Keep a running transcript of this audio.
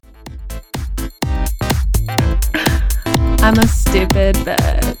I'm a stupid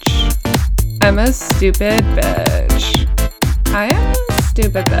bitch. I'm a stupid bitch. I am a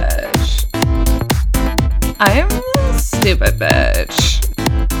stupid bitch. I am a stupid bitch.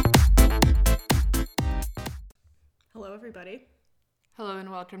 Hello, everybody. Hello and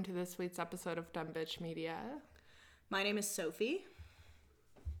welcome to this week's episode of Dumb Bitch Media. My name is Sophie,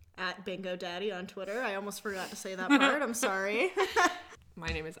 at Bingo Daddy on Twitter. I almost forgot to say that part. I'm sorry. My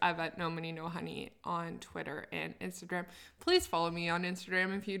name is Eva, No Money, No Honey on Twitter and Instagram. Please follow me on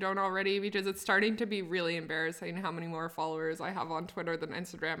Instagram if you don't already, because it's starting to be really embarrassing how many more followers I have on Twitter than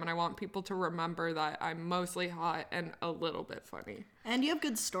Instagram, and I want people to remember that I'm mostly hot and a little bit funny. And you have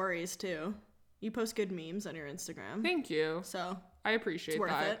good stories, too. You post good memes on your Instagram. Thank you. So, I appreciate it's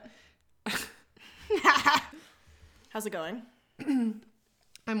worth that. it. How's it going?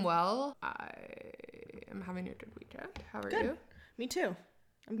 I'm well. I am having a good weekend. How are you? Me too.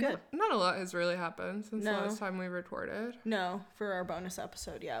 I'm good. Not a lot has really happened since the No. last time we recorded. No, for our bonus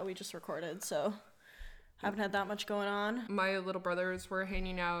episode, yeah, we just recorded, so haven't had that much going on. My little brothers were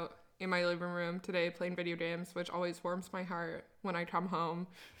hanging out in my living room today playing video games, which always warms my heart when I come home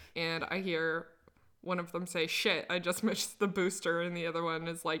and I hear one of them say, "Shit, I just missed the booster," and the other one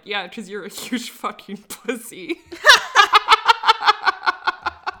is like, "Yeah, because you're a huge fucking pussy."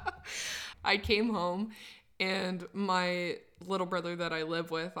 I came home and my little brother that I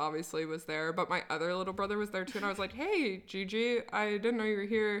live with obviously was there, but my other little brother was there too, and I was like, "Hey, Gigi, I didn't know you were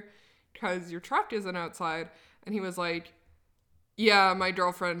here because your truck isn't outside." And he was like, "Yeah, my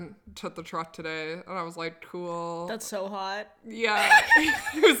girlfriend took the truck today." And I was like, "Cool." That's so hot. Yeah.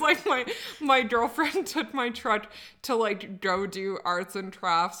 It was like my girlfriend took my truck to like go do arts and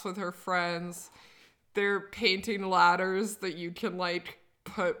crafts with her friends. They're painting ladders that you can like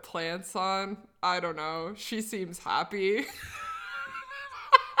put plants on. I don't know. She seems happy.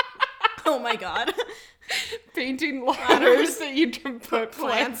 Oh my god. Painting ladders that you can put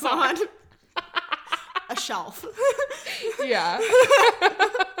plants on. A shelf. Yeah.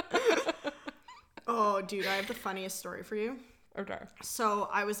 Oh, dude, I have the funniest story for you. Okay. So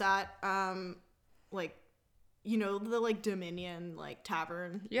I was at like, you know, the like Dominion like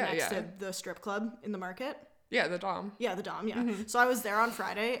tavern next to the strip club in the market. Yeah, the Dom. Yeah, the Dom. Yeah. Mm-hmm. So I was there on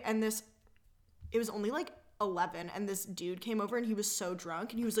Friday, and it was only like 11, and this dude came over, and he was so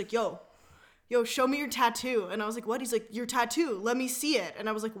drunk, and he was like, "Yo, show me your tattoo." And I was like, "What?" He's like, "Your tattoo. Let me see it." And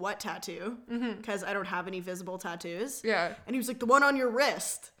I was like, "What tattoo?" Because I don't have any visible tattoos. Yeah. And he was like, "The one on your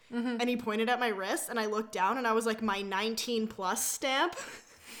wrist." And he pointed at my wrist, and I looked down, and I was like, "My 19 plus stamp."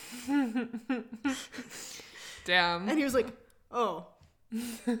 Damn. And he was like, "Oh,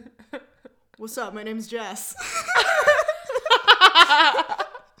 what's up? My name's Jess."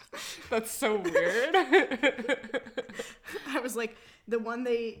 That's so weird. I was like, "The one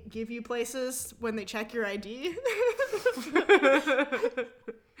they give you places when they check your ID?"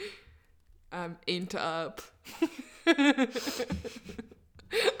 Ain't up.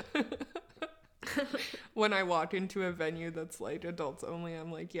 When I walk into a venue that's like adults only,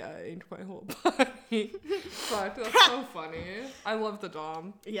 I'm like, "Yeah, I ain't my whole body." Fuck, that's so funny. I love the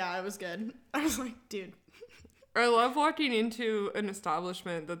Dom. Yeah, it was good. I was like, dude. I love walking into an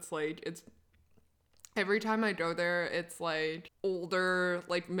establishment that's like, it's every time I go there, it's like older,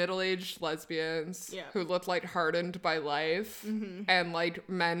 like middle-aged lesbians who look like hardened by life, and like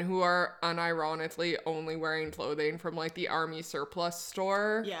men who are unironically only wearing clothing from like the army surplus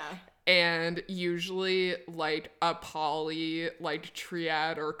store. Yeah. And usually like a poly, like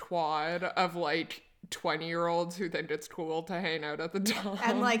triad or quad of like 20-year-olds who think it's cool to hang out at the Dom.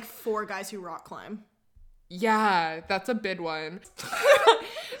 And like 4 guys who rock climb. Yeah, that's a big one.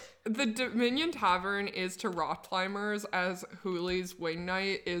 The Dominion Tavern is to rock climbers as Hooley's Wing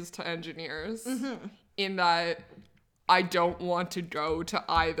Night is to engineers. In that I don't want to go to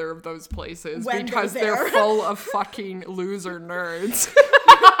either of those places because they're full of fucking loser nerds.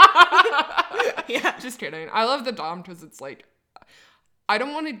 Yeah. Just kidding. I love the Dom because it's like, I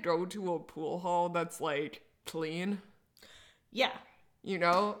don't want to go to a pool hall that's like clean. Yeah. You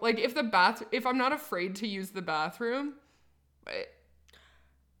know, like if I'm not afraid to use the bathroom.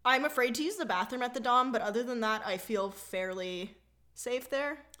 I'm afraid to use the bathroom at the Dom, but other than that, I feel fairly safe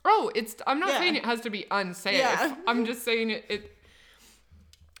there. Oh, I'm not saying it has to be unsafe. Yeah. I'm just saying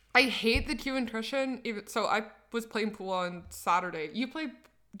I hate the cue and cushion. So I was playing pool on Saturday.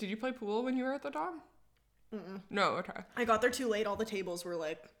 Did you play pool when you were at the Dom? Mm-mm. No, okay. I got there too late. All the tables were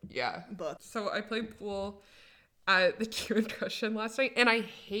like booked. So I played pool at the cue and cushion last night, and I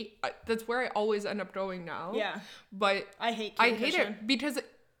hate that's where I always end up going now. Yeah. But I hate cue and cushion. it because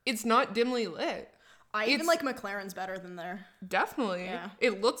it's not dimly lit. I even like McLaren's better than there. Definitely. Yeah.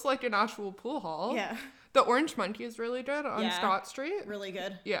 It looks like an actual pool hall. Yeah. The Orange Monkey is really good on Yeah. Scott Street. Really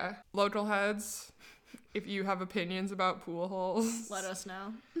good. Yeah. Local heads, if you have opinions about pool halls. Let us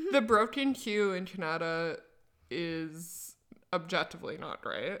know. The Broken Q in Canada is objectively not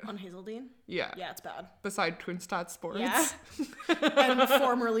great. On Hazeldean? Yeah. Yeah, it's bad. Beside Twinstad Sports. Yeah. And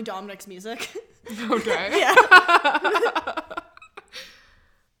formerly Dominic's Music. Okay. Yeah.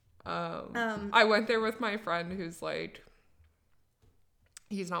 I went there with my friend who's like,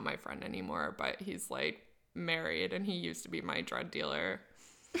 he's not my friend anymore, but he's like married and he used to be my drug dealer.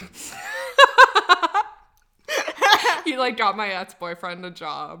 He like got my ex-boyfriend a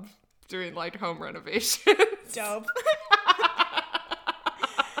job doing like home renovations. Dope.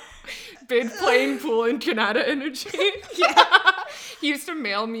 Big playing pool in Canada Energy. Yeah. He used to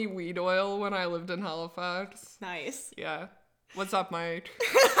mail me weed oil when I lived in Halifax. Nice. Yeah. What's up, Mike?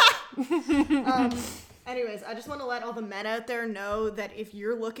 Anyways, I just want to let all the men out there know that if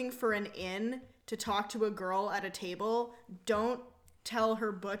you're looking for an in to talk to a girl at a table, don't tell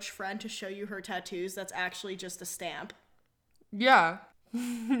her butch friend to show you her tattoos. That's actually just a stamp. Yeah.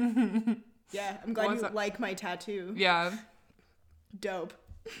 Yeah, I'm glad What's you that? like my tattoo. Yeah. Dope.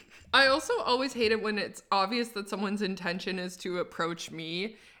 I also always hate it when it's obvious that someone's intention is to approach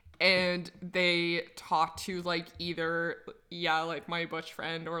me and they talk to like either, yeah, like my butch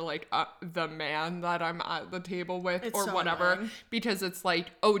friend or like the man that I'm at the table with It's or so whatever. annoying. Because it's like,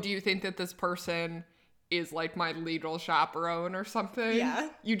 oh, do you think that this person is like my legal chaperone or something? Yeah.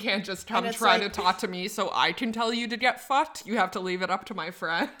 You can't just come it's try like- to talk to me so I can tell you to get fucked. You have to leave it up to my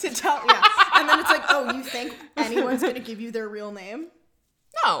friend. To tell, yeah. And then it's like, oh, you think anyone's going to give you their real name?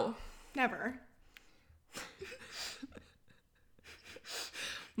 No. Never.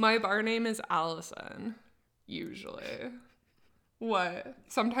 My bar name is Allison, usually. What?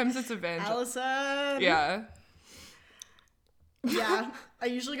 Sometimes it's Evangeline. Allison. Yeah. Yeah. I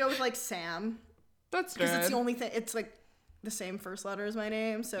usually go with like Sam. That's Because it's the good. only thing, it's like the same first letter as my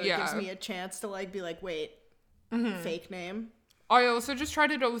name. So it Yeah. gives me a chance to like be like, wait, fake name. I also just try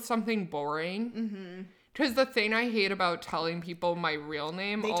to go with something boring. Because the thing I hate about telling people my real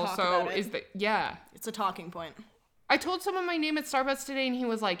name They talk also about it. is that, yeah. It's a talking point. I told someone my name at Starbucks today and he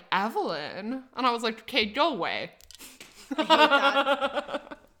was like, Evelyn. And I was like, okay, go away. I hate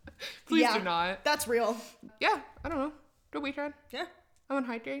that. Please Yeah. do not. That's real. Yeah, I don't know. Good weekend. Yeah. I went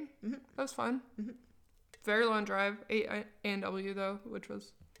hiking. That was fun. Very long drive. 8 A&W though, which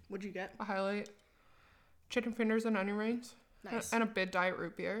was What'd you get? a highlight. Chicken fingers and onion rings. Nice. And a big diet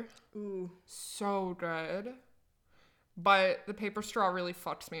root beer. Ooh. So good. But the paper straw really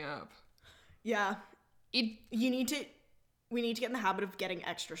fucks me up. Yeah. It, We need to get in the habit of getting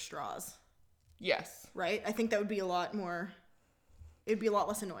extra straws, yes. right? I think that would be a lot more, it'd be a lot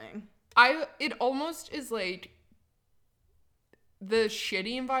less annoying. It almost is like the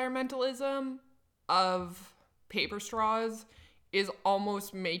shitty environmentalism of paper straws is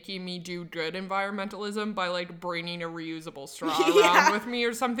almost making me do good environmentalism by like bringing a reusable straw Yeah. around with me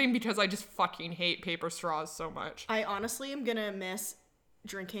or something because I just fucking hate paper straws so much. I honestly am gonna miss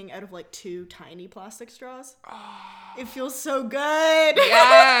drinking out of like 2 tiny plastic straws. It feels so good.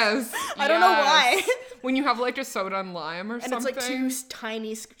 Yes. I don't know why. When you have like a soda and lime or And something. it's like 2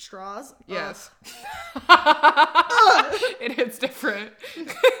 tiny straws. Yes. It hits different.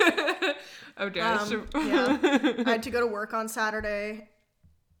 Okay. Yeah. I had to go to work on Saturday,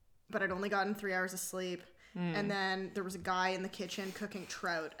 but I'd only gotten 3 hours of sleep. And then there was a guy in the kitchen cooking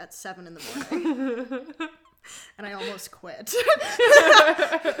trout at 7 in the morning. And I almost quit.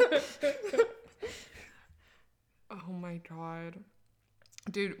 Oh my god.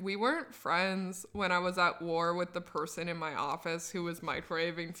 Dude, we weren't friends when I was at war with the person in my office who was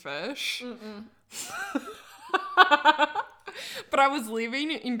microwaving fish. But I was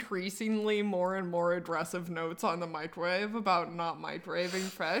leaving increasingly more and more aggressive notes on the microwave about not microwaving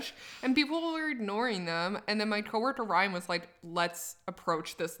fish, and people were ignoring them. And then my coworker Ryan was like, let's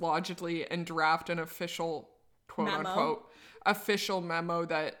approach this logically and draft an official, quote Memo. unquote, official memo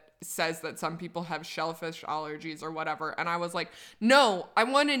that says that some people have shellfish allergies or whatever. And I was like, no, I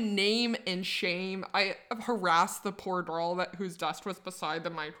want to name and shame. I harassed the poor girl whose desk was beside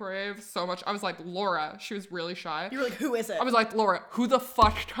the microwave so much. I was like, Laura, she was really shy. You were like, who is it? I was like, Laura, who the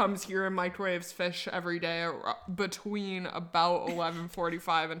fuck comes here and microwaves fish every day between about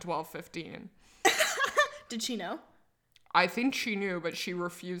 11:45 and 12:15? Did she know? I think she knew, but she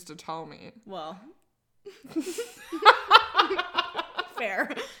refused to tell me. Well.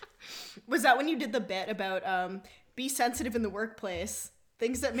 Fair. Was that when you did the bit about be sensitive in the workplace?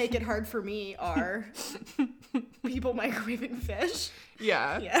 Things that make it hard for me are people microwaving fish.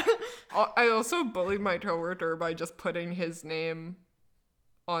 Yeah. Yeah. I also bullied my coworker by just putting his name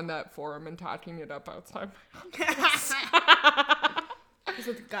on that forum and talking it up outside. Was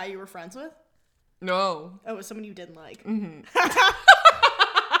it the guy you were friends with? No. Oh, it was someone you didn't like.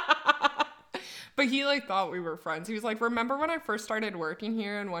 But he like thought we were friends. He was like, remember when I first started working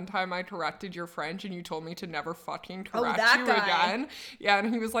here and one time I corrected your French and you told me to never fucking correct that you guy. again? Yeah,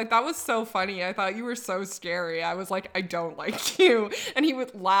 and he was like, that was so funny. I thought you were so scary. I was like, I don't like you. And he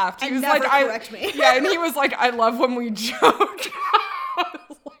would laugh. He And was never like, correct me. Yeah, and he was like, I love when we joke. I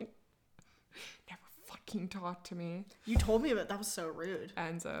was like, never fucking talk to me. You told me, but that was so rude.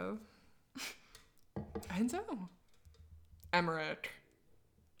 Enzo. Emmerich.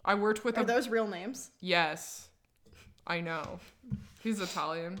 I worked with Are those real names? Yes. I know. He's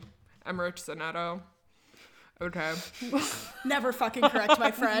Italian. Emmerich Zanetto. Okay. Never fucking correct my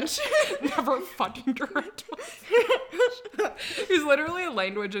French. Never fucking correct my He's literally a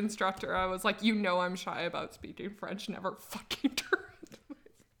language instructor. I was like, you know I'm shy about speaking French. Never fucking correct my French.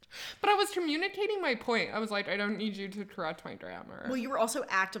 But I was communicating my point. I was like, I don't need you to correct my grammar. Well, you were also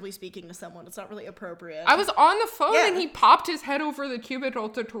actively speaking to someone. It's not really appropriate. I was on the phone Yeah. and he popped his head over the cubicle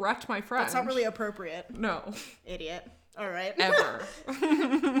to correct my French. That's not really appropriate. No. Idiot. All right. Ever.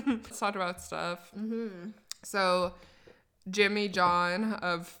 Let's talk about stuff. Mm-hmm. So, Jimmy John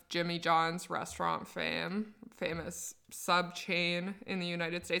of Jimmy John's restaurant famous sub chain in the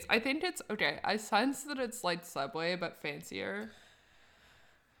United States. I think it's, okay, I sense that it's like Subway, but fancier.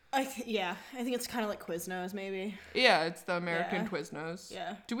 I think it's kind of like Quiznos, maybe. Yeah, it's the American Yeah. Quiznos.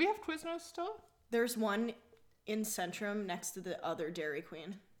 Yeah. Do we have Quiznos still? There's one in Centrum next to the other Dairy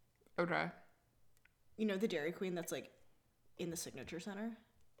Queen. Okay. You know the Dairy Queen that's like in the Signature Center?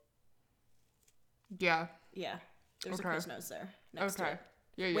 Yeah. Yeah. There's Okay. a Quiznos there next to Okay. it.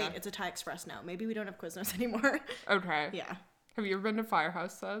 Yeah. Wait, it's a Thai Express now. Maybe we don't have Quiznos anymore. Okay. Yeah. Have you ever been to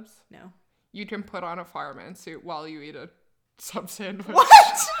Firehouse Subs? No. You can put on a fireman suit while you eat a sub sandwich. What?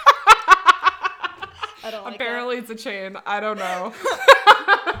 I don't like Apparently it's a chain. I don't know.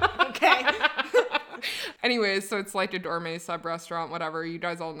 that. Okay. Anyways, so it's like a gourmet sub restaurant, whatever. You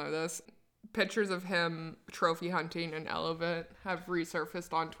guys all know this. Pictures of him trophy hunting in Elevate have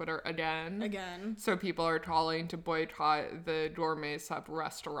resurfaced on Twitter again. Again. So people are calling to boycott the gourmet sub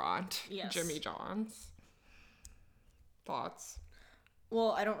restaurant, Yes. Jimmy John's. Thoughts?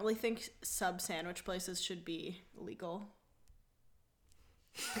 Well, I don't really think sub sandwich places should be legal.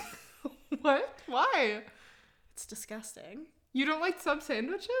 What? Why? It's disgusting. You don't like sub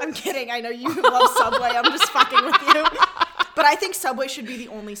sandwiches? I'm kidding. I know you love Subway. I'm just fucking with you. But I think Subway should be the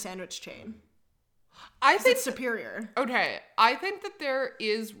only sandwich chain. I think It's superior. Okay, I think that there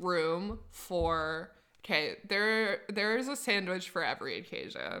is room for there is a sandwich for every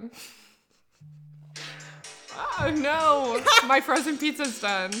occasion. Oh no, my frozen pizza's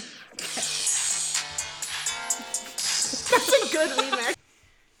done. That's a good remix.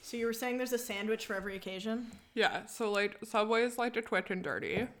 So you were saying there's a sandwich for every occasion? Yeah, so like Subway is like a quick and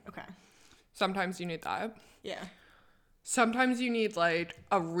dirty. Okay. Sometimes you need that. Yeah. Sometimes you need like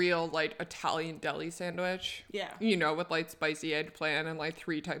a real like Italian deli sandwich. Yeah. You know, with like spicy eggplant and like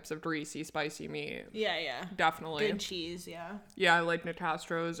 3 types of greasy spicy meat. Yeah. Definitely. Good cheese, yeah. Yeah, like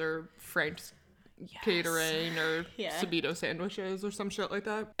Natastro's or Frank's Catering or Yeah. Subito sandwiches or some shit like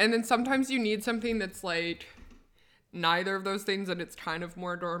that. And then sometimes you need something that's like neither of those things and it's kind of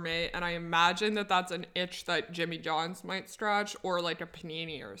more gourmet. And I imagine that that's an itch that Jimmy John's might scratch or like a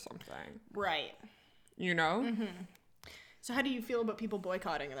panini or something. Right. You know? Mm-hmm. So how do you feel about people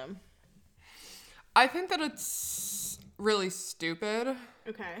boycotting them? I think that it's really stupid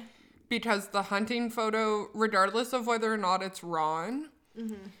Okay. because the hunting photo, regardless of whether or not it's Ron,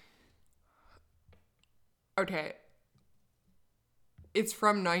 okay, it's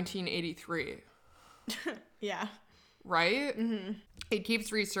from 1983, Yeah. right? Mm-hmm. It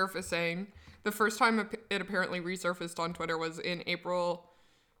keeps resurfacing. The first time it apparently resurfaced on Twitter was in April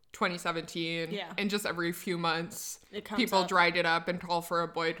 2017. Yeah. And just every few months, It comes people up. drag it up and call for a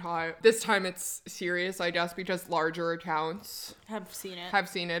boycott. This time it's serious, I guess, because larger accounts Have seen it. have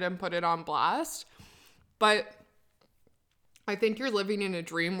seen it and put it on blast. But I think you're living in a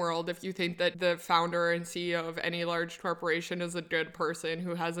dream world if you think that the founder and CEO of any large corporation is a good person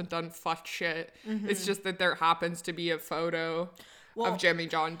who hasn't done fuck shit. It's just that there happens to be a photo of Jimmy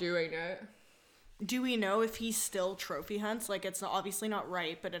John doing it. Do we know if he still trophy hunts? Like, it's obviously not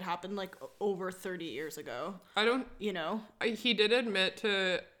right, but it happened like over 30 years ago. I don't. You know? He did admit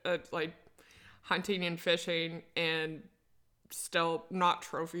to like hunting and fishing and still not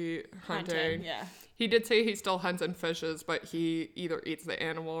trophy hunting. Yeah. He did say he still hunts and fishes, but he either eats the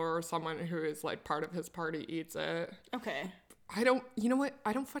animal or someone who is like part of his party eats it. Okay. You know what?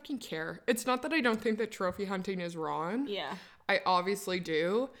 I don't fucking care. It's not that I don't think that trophy hunting is wrong. Yeah. I obviously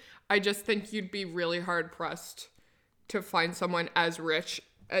do. I just think you'd be really hard pressed to find someone as rich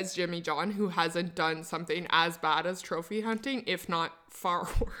as Jimmy John who hasn't done something as bad as trophy hunting, if not far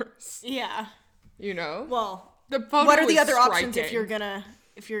worse. Yeah. You know? Well, The photo what are the is other options if striking.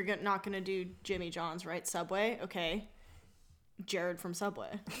 you're not gonna do Jimmy John's, right? Subway, okay. Jared from Subway.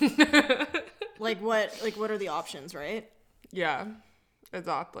 What are the options, right? Yeah,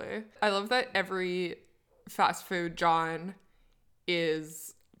 exactly. I love that every fast food John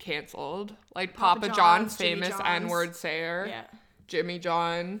is canceled. Like Papa John, John's, Jimmy famous John's. N-word sayer. Yeah. Jimmy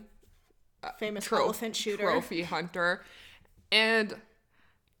John, Famous elephant shooter. trophy hunter. And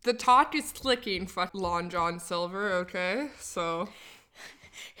the talk is clicking for Lon John Silver, okay? So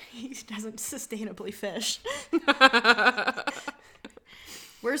He doesn't sustainably fish.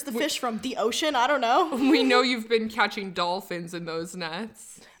 Where's the fish from? The ocean? I don't know. we know you've been catching dolphins in those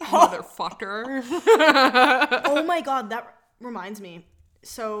nets, motherfucker. Oh my god, that reminds me.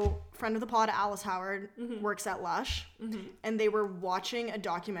 So, friend of the pod, Alice Howard, works at Lush, and they were watching a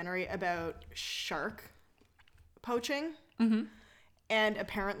documentary about shark poaching. And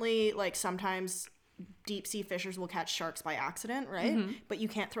apparently, like, sometimes deep sea fishers will catch sharks by accident, right? But you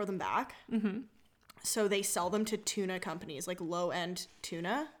can't throw them back. So they sell them to tuna companies, like low-end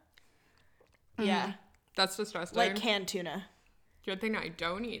tuna. Yeah. That's disgusting. Like canned tuna. Good thing I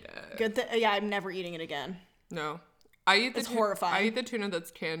don't eat it. Good yeah, I'm never eating it again. No. I eat It's horrifying. I eat the tuna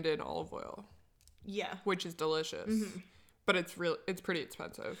that's canned in olive oil, Yeah. which is delicious. But it's pretty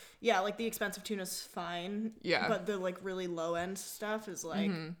expensive. Yeah, like the expensive tuna's fine. Yeah. But the like really low end stuff is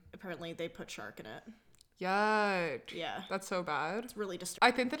like apparently they put shark in it. Yuck. Yeah. That's so bad. It's really disturbing.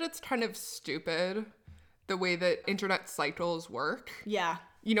 I think that it's kind of stupid the way that internet cycles work. Yeah.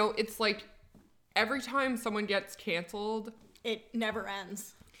 You know, it's like every time someone gets canceled, It never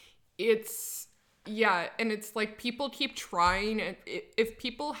ends. it's and it's like people keep trying, and if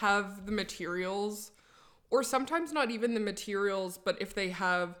people have the materials, or sometimes not even the materials, but if they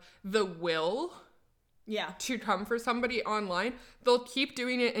have the will Yeah. to come for somebody online, they'll keep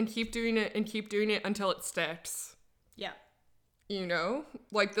doing it and keep doing it and keep doing it until it sticks. Yeah. You know?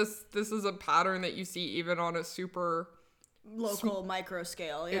 Like this is a pattern that you see even on a super Local micro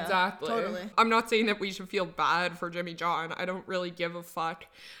scale. Yeah. Exactly. Totally. I'm not saying that we should feel bad for Jimmy John. I don't really give a fuck.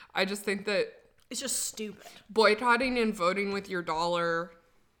 I just think that It's just stupid. boycotting and voting with your dollar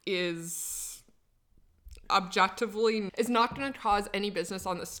is objectively not going to cause any business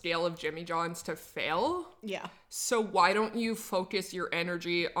on the scale of Jimmy John's to fail. Yeah. So why don't you focus your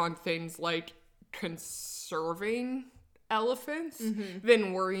energy on things like conserving elephants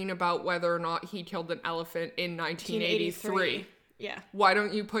than worrying about whether or not he killed an elephant in 1983? Yeah. Why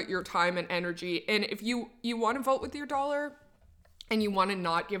don't you put your time and energy, and if you want to vote with your dollar and you want to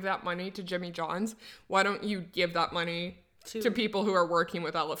not give that money to Jimmy John's, why don't you give that money to people who are working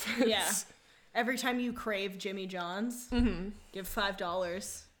with elephants? Yeah. Every time you crave Jimmy John's, give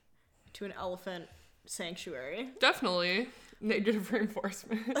 $5 to an elephant sanctuary. Definitely. Negative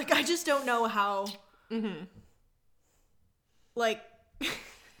reinforcement. Like, I just don't know how. Like,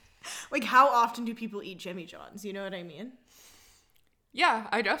 like how often do people eat Jimmy John's? You know what I mean? Yeah,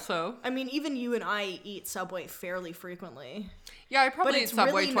 I guess so. I mean, even you and I eat Subway fairly frequently. Yeah, I But probably eat it's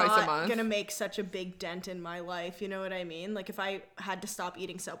Subway really twice not a month. gonna make such a big dent in my life. You know what I mean? Like, if I had to stop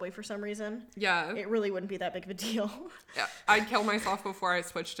eating Subway for some reason, Yeah. it really wouldn't be that big of a deal. Yeah, I'd kill myself before I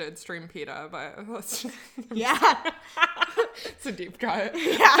switched to Extreme Pita, but that's just, Yeah. it's a deep cut.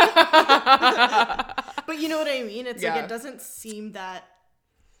 But you know what I mean? It's Yeah. like, it doesn't seem that.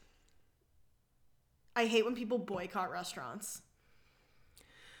 I hate when people boycott restaurants.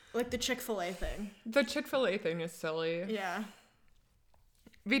 Like the Chick-fil-A thing. The Chick-fil-A thing is silly. Yeah.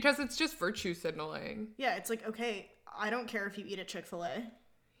 Because it's just virtue signaling. Yeah, it's like, okay, I don't care if you eat at Chick-fil-A.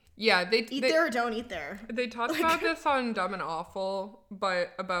 Yeah, Eat there or don't eat there. They talked about this on Dumb and Awful,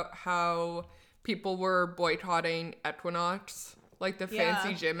 but about how people were boycotting Equinox, like the fancy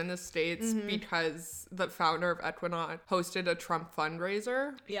Yeah. gym in the States, because the founder of Equinox hosted a Trump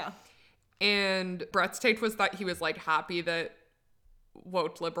fundraiser. Yeah. And Brett's take was that he was like happy that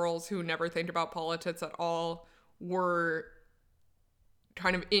woke liberals who never think about politics at all were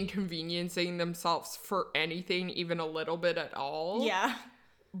kind of inconveniencing themselves for anything, even a little bit at all. Yeah.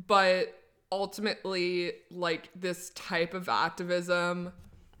 But ultimately, like, this type of activism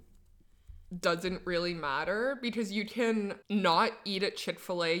doesn't really matter because you can not eat at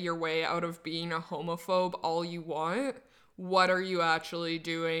Chick-fil-A your way out of being a homophobe all you want. What are you actually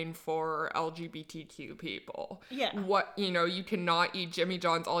doing for LGBTQ people? Yeah. What, you know, you cannot eat Jimmy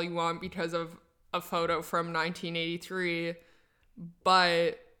John's all you want because of a photo from 1983,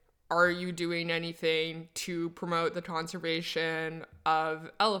 but are you doing anything to promote the conservation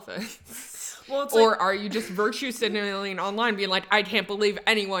of elephants? Well, it's or are you just virtue signaling online, being like, I can't believe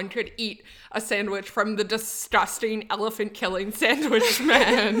anyone could eat a sandwich from the disgusting elephant killing sandwich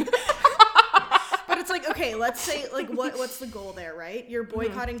man? But it's like, okay, let's say, like, what's the goal there, right? You're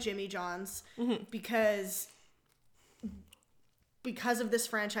boycotting Jimmy John's because of this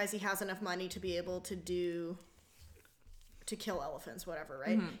franchise, he has enough money to be able to kill elephants, whatever,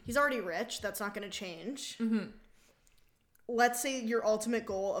 right? He's already rich. That's not going to change. Let's say your ultimate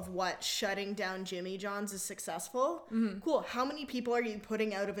goal of shutting down Jimmy John's is successful. Cool. How many people are you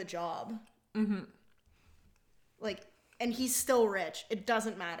putting out of a job? Like, and he's still rich. It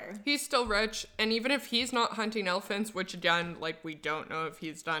doesn't matter. He's still rich, and even if he's not hunting elephants, which again, like, we don't know if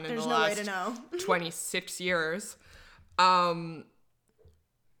he's done in the last way to know. 26 years, how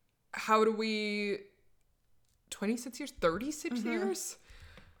do we... 26 years? 36 years?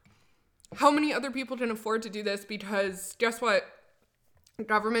 How many other people can afford to do this? Because guess what?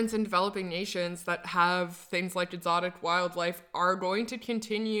 Governments in developing nations that have things like exotic wildlife are going to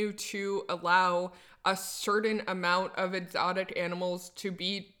continue to allow a certain amount of exotic animals to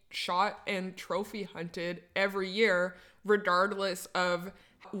be shot and trophy hunted every year, regardless of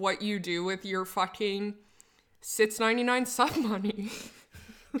what you do with your fucking $6.99 sub money.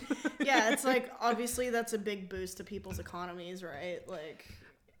 Yeah, it's like, obviously that's a big boost to people's economies, right? Like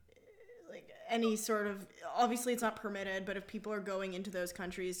any sort of, obviously it's not permitted, but if people are going into those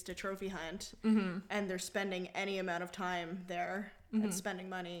countries to trophy hunt and they're spending any amount of time there and spending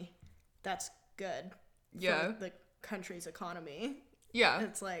money, that's good for the country's economy. Yeah.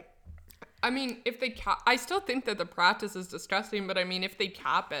 It's like, I mean, if they I still think that the practice is disgusting, but I mean, if they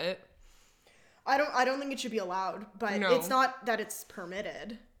cap it, I don't think it should be allowed, but it's not that it's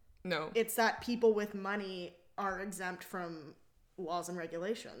permitted. No. It's that people with money are exempt from laws and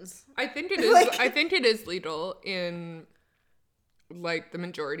regulations. I think it is I think it is legal in like the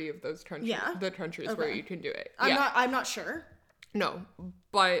majority of those countries, the countries where you can do it. I'm not sure. No,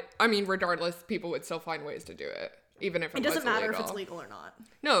 but I mean, regardless, people would still find ways to do it, even if it doesn't matter illegal. if it's legal or not.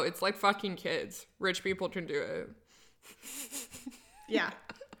 No, it's like fucking kids. Rich people can do it. Yeah.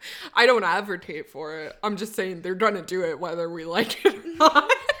 I don't advocate for it. I'm just saying they're gonna do it whether we like it or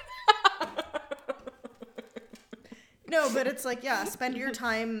not. No, but it's like, yeah, spend your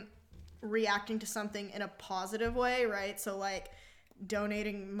time reacting to something in a positive way, right? So like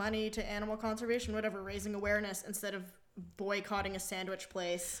donating money to animal conservation, whatever, raising awareness instead of boycotting a sandwich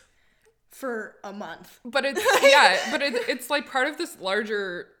place for a month. But it's it's like part of this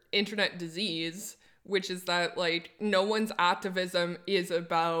larger internet disease, which is that like no one's activism is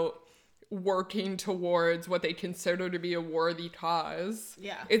about working towards what they consider to be a worthy cause.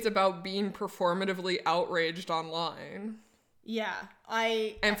 Yeah. It's about being performatively outraged online. Yeah.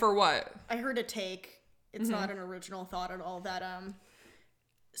 And for what? I heard a take, it's not an original thought at all, that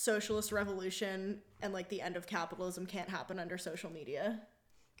socialist revolution and like the end of capitalism can't happen under social media.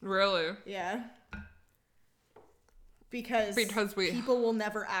 Really? Yeah. Because people will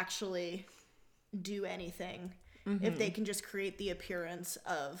never actually do anything if they can just create the appearance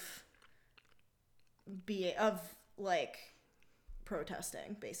of like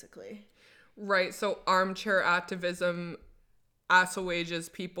protesting, basically. Right. So armchair activism assuages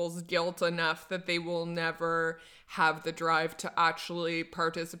people's guilt enough that they will never have the drive to actually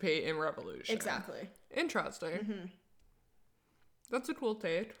participate in revolution. Exactly. Interesting. That's a cool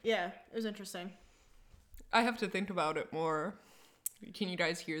take. Yeah, it was interesting. I have to think about it more. Can you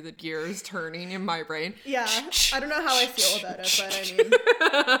guys hear the gears turning in my brain? Yeah. I don't know how I feel about it, but I mean,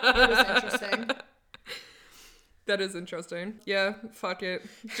 it was interesting. That is interesting. Yeah, fuck it.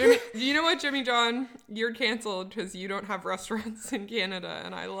 Jimmy, you know what, Jimmy John? You're canceled because you don't have restaurants in Canada,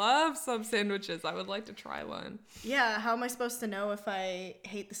 and I love sub sandwiches. I would like to try one. Yeah, how am I supposed to know if I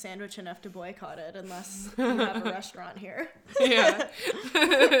hate the sandwich enough to boycott it unless you have a restaurant here? Yeah.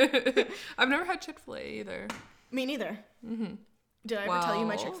 I've never had Chick-fil-A either. Me neither. Did I ever tell you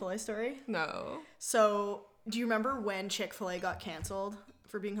my Chick-fil-A story? No. So, do you remember when Chick-fil-A got canceled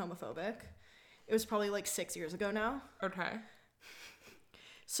for being homophobic? It was probably like 6 years ago now. Okay.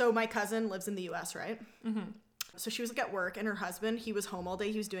 So my cousin lives in the US, right? So she was like at work, and her husband, he was home all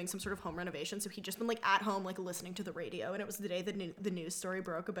day. He was doing some sort of home renovation. So he'd just been like at home, like listening to the radio. And it was the day that the news story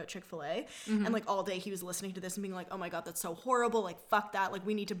broke about Chick-fil-A. And like all day he was listening to this and being like, oh my God, that's so horrible. Like, fuck that. Like,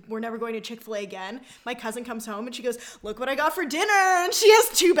 we're never going to Chick-fil-A again. My cousin comes home and she goes, look what I got for dinner. And she has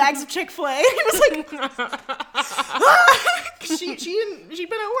 2 bags of Chick-fil-A. And it was like, she'd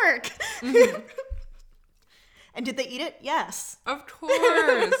been at work. And did they eat it? Yes. Of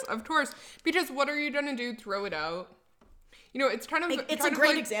course. Of course. Because what are you going to do? Throw it out? You know, it's kind of... It's kind a of great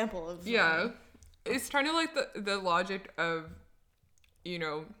like, example of... Yeah. It's kind of like the logic of, you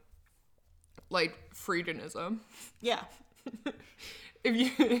know, like, freedomism. Yeah.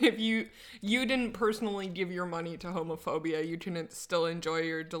 If you didn't personally give your money to homophobia, you can still enjoy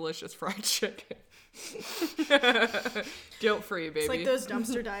your delicious fried chicken. Guilt-free, baby. It's like those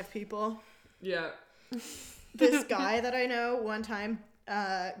dumpster dive people. Yeah. This guy that I know one time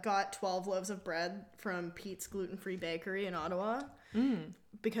got 12 loaves of bread from Pete's Gluten-Free Bakery in Ottawa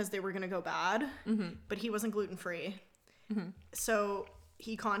because they were going to go bad, but he wasn't gluten-free. So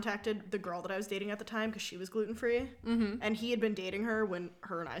he contacted the girl that I was dating at the time because she was gluten-free, and he had been dating her when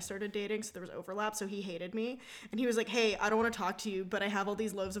her and I started dating, so there was overlap, so he hated me. And he was like, hey, I don't want to talk to you, but I have all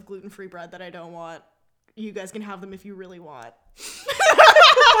these loaves of gluten-free bread that I don't want. You guys can have them if you really want.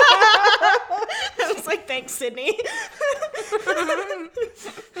 I was like, thanks, Sydney.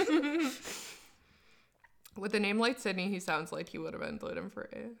 With a name like Sydney, he sounds like he would have been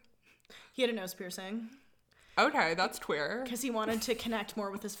gluten-free. He had a nose piercing. Okay, that's queer. Because he wanted to connect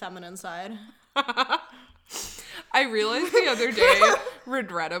more with his feminine side. I realized the other day,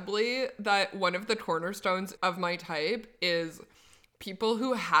 regrettably, that one of the cornerstones of my type is people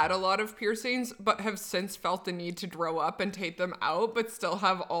who had a lot of piercings but have since felt the need to grow up and take them out but still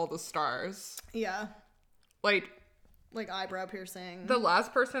have all the stars. Yeah. Like eyebrow piercing. the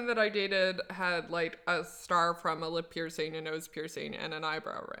last person that I dated had like a star from a lip piercing, a nose piercing, and an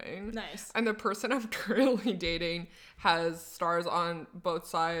eyebrow ring. Nice. And the person I'm currently dating has stars on both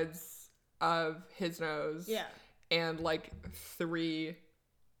sides of his nose. Yeah. And like 3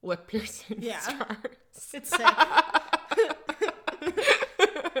 lip piercing stars. It's sick.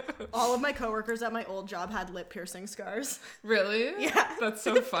 All of my coworkers at my old job had lip piercing scars. Really? Yeah. That's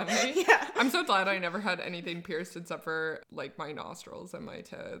so funny. Yeah. I'm so glad I never had anything pierced except for like my nostrils and my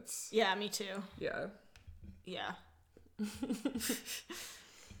tits. Yeah, me too. Yeah. Yeah.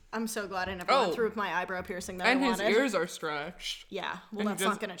 I'm so glad I never went through with my eyebrow piercing that and I wanted. his ears are stretched. Yeah. Well, And that's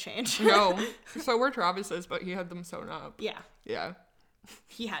not going to change. No. So were Travis's, but he had them sewn up. Yeah. Yeah.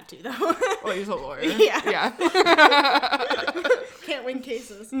 He had to, though. Well, he's a lawyer. Yeah. Yeah. Can't win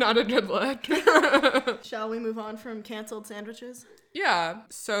cases. Not a good look. Shall we move on from canceled sandwiches? Yeah.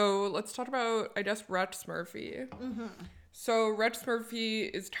 So let's talk about, I guess, Rex Murphy. So Rex Murphy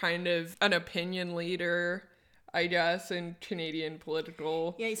is kind of an opinion leader, I guess, in Canadian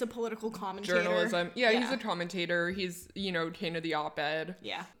political Yeah, he's a political commentator. journalism. Yeah, he's a commentator. He's, you know, king of the op-ed.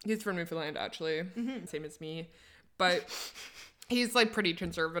 Yeah. He's from Newfoundland, actually. Same as me. But he's, like, pretty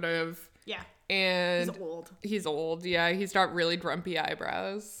conservative. Yeah. And He's old. He's old, yeah. He's got really grumpy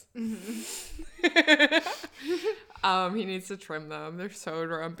eyebrows. He needs to trim them. They're so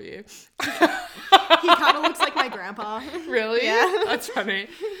grumpy. He kind of looks like my grandpa. Really? Yeah. That's funny.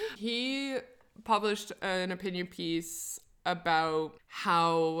 He published an opinion piece about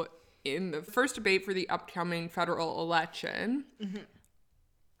how in the first debate for the upcoming federal election,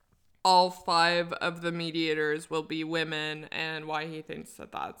 all 5 of the mediators will be women and why he thinks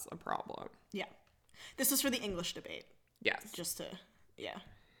that that's a problem. Yeah. This is for the English debate. Yes. Just to, yeah.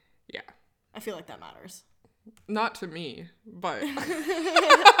 Yeah. I feel like that matters. Not to me, but...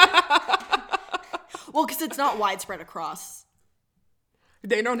 Well, because it's not widespread across.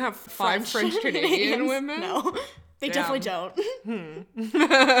 They don't have 5 French Canadian women? No, they Damn. definitely don't.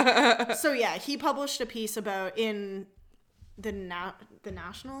 So yeah, he published a piece about in the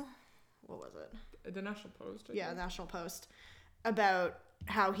National, what was it? The National Post. I Yeah, think. National Post, about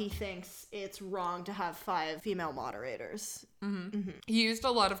how he thinks it's wrong to have 5 female moderators. He used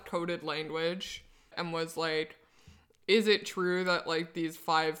a lot of coded language and was like, is it true that like these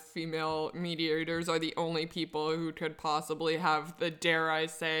 5 female mediators are the only people who could possibly have the, dare I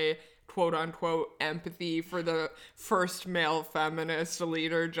say, quote unquote, empathy for the first male feminist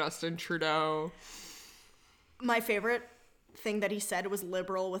leader, Justin Trudeau? My favorite thing that he said was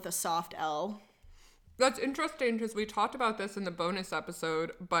liberal with a soft L. That's interesting because we talked about this in the bonus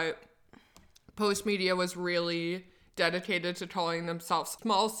episode, but Post Media was really dedicated to calling themselves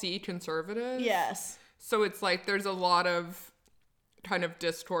small c conservatives. Yes. So it's like there's a lot of kind of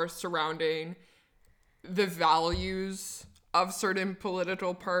discourse surrounding the values of certain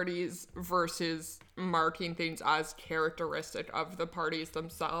political parties versus marking things as characteristic of the parties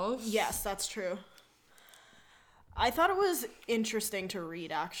themselves. Yes, that's true. I thought it was interesting to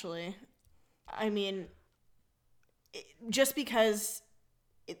read, actually. I mean, just because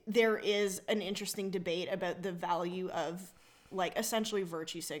there is an interesting debate about the value of, like, essentially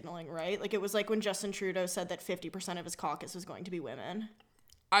virtue signaling, right? Like, it was like when Justin Trudeau said that 50% of his caucus was going to be women.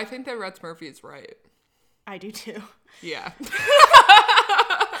 I think that Rex Murphy is right. I do too. Yeah.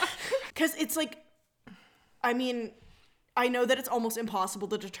 Because it's like, I mean, I know that it's almost impossible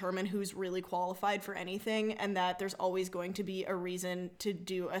to determine who's really qualified for anything, and that there's always going to be a reason to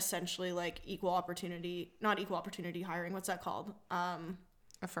do essentially like not equal opportunity hiring. What's that called?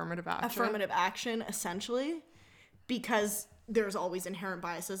 Affirmative action. Affirmative action, essentially, because there's always inherent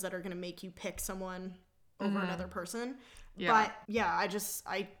biases that are going to make you pick someone over another person. Yeah. But yeah,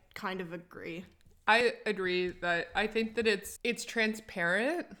 I kind of agree. I agree that I think that it's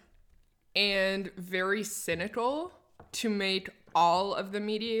transparent and very cynical to make all of the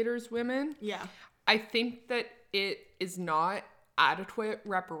mediators women. Yeah. I think that it is not adequate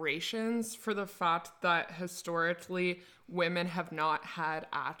reparations for the fact that historically women have not had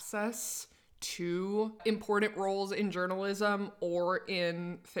access to important roles in journalism or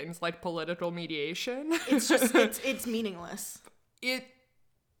in things like political mediation. It's just, it's meaningless. And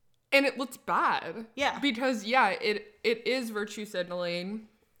it looks bad. Yeah. Because, yeah, it is virtue signaling.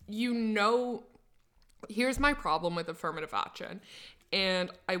 You know, here's my problem with affirmative action.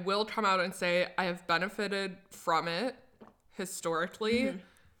 And I will come out and say I have benefited from it historically. Mm-hmm.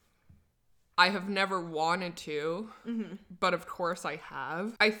 I have never wanted to, but of course I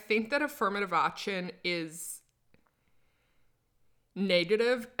have. I think that affirmative action is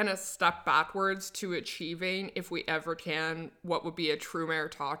negative and a step backwards to achieving, if we ever can, what would be a true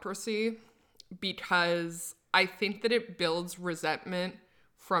meritocracy, because I think that it builds resentment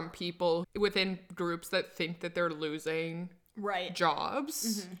from people within groups that think that they're losing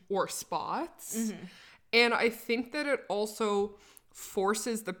jobs or spots. And I think that it also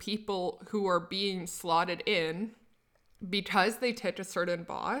forces the people who are being slotted in because they tick a certain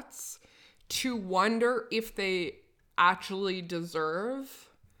box to wonder if they actually deserve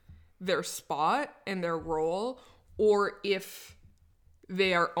their spot and their role, or if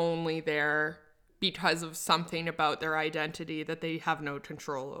they are only there because of something about their identity that they have no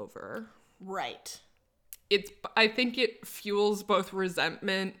control over. Right. I think it fuels both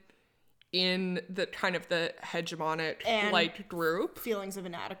resentment in the kind of the hegemonic and like group. Feelings of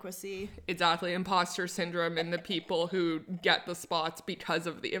inadequacy. Exactly. Imposter syndrome in the people who get the spots because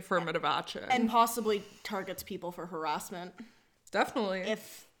of the affirmative action. And possibly targets people for harassment. Definitely.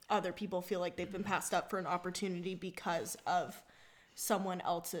 If other people feel like they've been passed up for an opportunity because of someone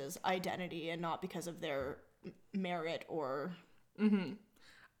else's identity and not because of their merit or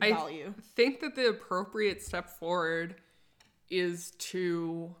value. I think that the appropriate step forward is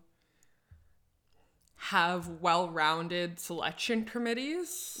to have well-rounded selection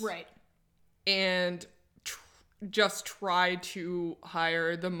committees. Right. And just try to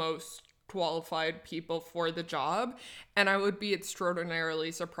hire the most qualified people for the job. And I would be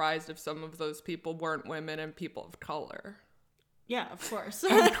extraordinarily surprised if some of those people weren't women and people of color. Yeah, of course.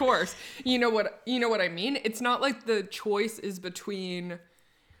 Of course. You know what I mean? It's not like the choice is between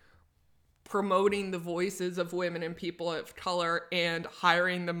promoting the voices of women and people of color and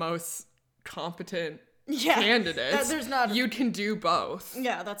hiring the most competent candidates. There's not you can do both.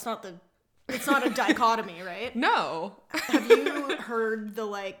 Yeah, it's not a dichotomy, right? No. Have you heard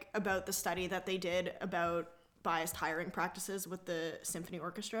about the study that they did about biased hiring practices with the symphony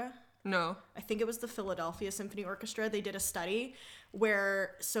orchestra? No. I think it was the Philadelphia Symphony Orchestra. They did a study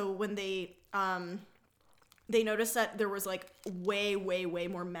where, so when they noticed that there was way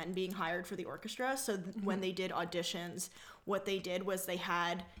more men being hired for the orchestra. So when they did auditions, what they did was they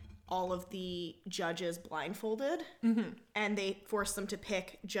had all of the judges blindfolded, and they forced them to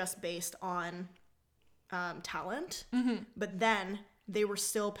pick just based on talent. But then they were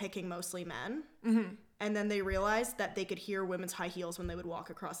still picking mostly men. And then they realized that they could hear women's high heels when they would walk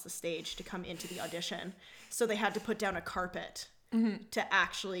across the stage to come into the audition. So they had to put down a carpet to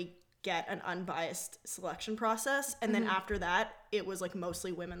actually get an unbiased selection process. And then after that, it was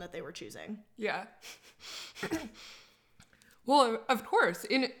mostly women that they were choosing. Yeah. Well, of course,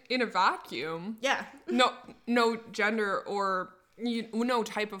 in a vacuum, yeah, no gender or no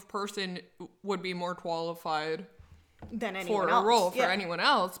type of person would be more qualified than anyone for else. A role for anyone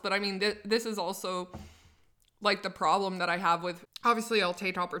else. But I mean, this is also the problem that I have with, obviously I'll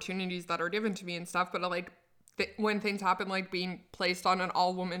take opportunities that are given to me and stuff, but when things happen, being placed on an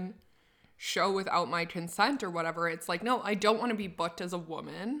all-woman show without my consent or whatever, it's no, I don't want to be booked as a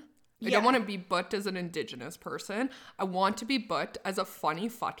woman. I don't want to be booked as an Indigenous person. I want to be booked as a funny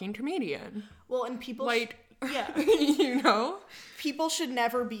fucking comedian. Well, and people... People should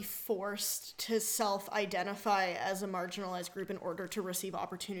never be forced to self-identify as a marginalized group in order to receive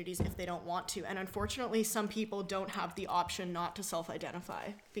opportunities if they don't want to. And unfortunately, some people don't have the option not to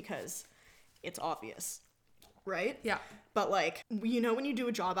self-identify because it's obvious. Right? Yeah. But when you do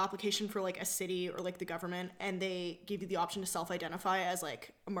a job application for a city or the government and they give you the option to self-identify as a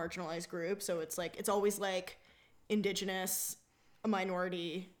marginalized group, so it's it's always Indigenous, a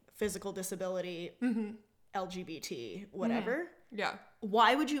minority, physical disability, LGBT, whatever. Yeah.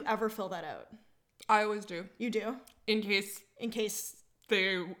 Why would you ever fill that out? I always do. You do? In case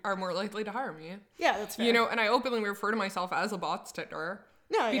they are more likely to hire me. Yeah, that's fair. You know, and I openly refer to myself as a bots titter.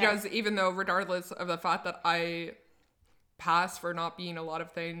 No, because even though, regardless of the fact that I pass for not being a lot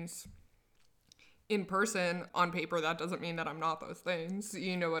of things in person, on paper, that doesn't mean that I'm not those things.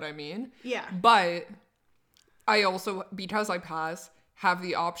 You know what I mean? Yeah. But I also, because I pass, have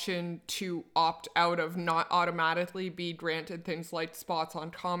the option to opt out of not automatically be granted things like spots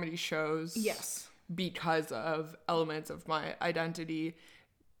on comedy shows. Yes. Because of elements of my identity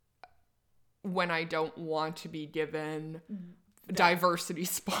when I don't want to be given diversity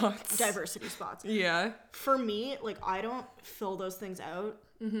spots. Diversity spots. Yeah. For me, like, I don't fill those things out.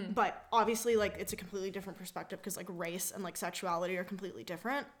 But obviously, like, it's a completely different perspective because, like, race and, like, sexuality are completely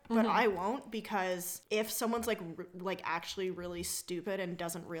different. But I won't, because if someone's, like, actually really stupid and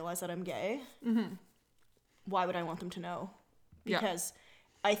doesn't realize that I'm gay, why would I want them to know? Because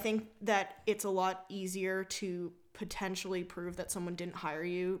I think that it's a lot easier to potentially prove that someone didn't hire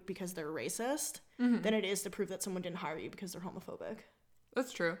you because they're racist than it is to prove that someone didn't hire you because they're homophobic.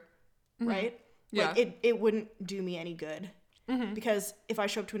 That's true. Right? Yeah. Like, it wouldn't do me any good. Because if I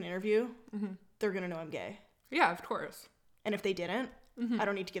show up to an interview, they're going to know I'm gay. Yeah, of course. And if they didn't, I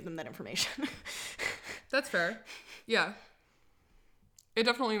don't need to give them that information. That's fair. Yeah. It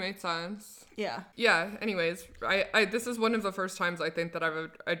definitely makes sense. Yeah. Yeah, anyways, I this is one of the first times I think that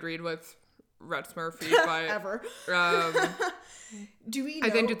I've agreed with Rex Murphy, but Ever. Do we know, I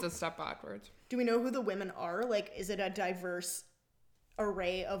think it's a step backwards. do we know who the women are? Like, is it a diverse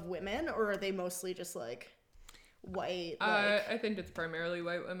array of women, or are they mostly just, like, white? Like... I think it's primarily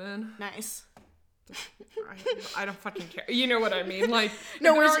white women. Nice. I don't fucking care. You know what I mean? Like, No,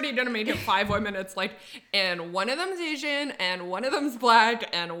 if they're we're already gonna make it 5 women, it's like, and one of them's Asian, and one of them's black,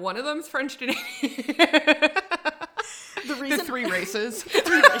 and one of them's French Canadian. The 3 races. 3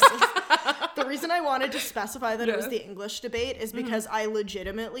 races. The reason I wanted to specify that it was the English debate is because I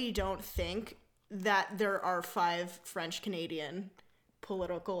legitimately don't think that there are 5 French Canadian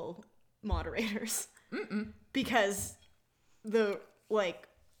political moderators. Because the, like,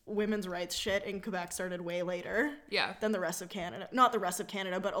 women's rights shit in Quebec started way later than the rest of Canada. Not the rest of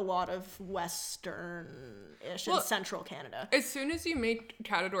Canada, but a lot of Western-ish and central Canada. As soon as you make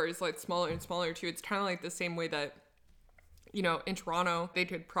categories, like, smaller and smaller, too, it's kind of like the same way that, you know, in Toronto, they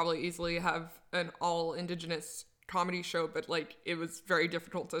could probably easily have an all-Indigenous comedy show, but, like, it was very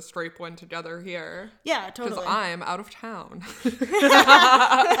difficult to scrape one together here. Yeah, totally. Because I'm out of town.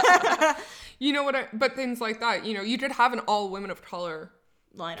 You know what but things like that, you know, you could have an all women of color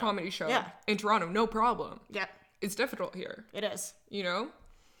Lineup. comedy show Yeah. in Toronto, no problem. Yeah. It's difficult here. It is. You know?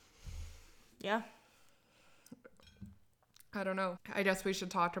 Yeah. I don't know. I guess we should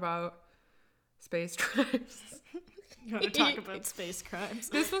talk about space crimes. You want to talk about space crimes?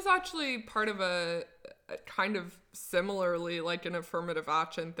 This was actually part of a kind of similarly like an affirmative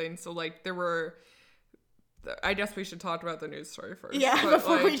action thing. So, like, there were... I guess we should talk about the news story first. Yeah, but,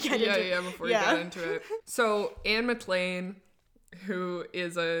 before like, we get into it. Yeah, before we get into it. So, Anne McLean, who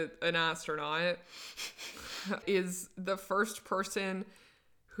is an astronaut, is the first person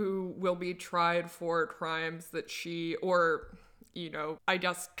who will be tried for crimes that she, or, you know, I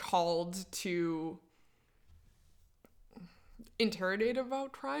guess called to interrogate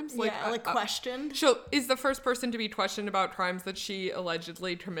about crimes. Like, questioned. She is the first person to be questioned about crimes that she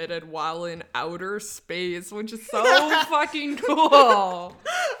allegedly committed while in outer space, which is so fucking cool.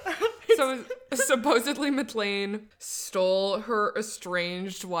 So supposedly McLean stole her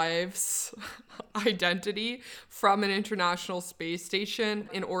estranged wife's identity from an international space station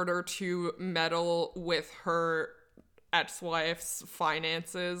in order to meddle with her ex-wife's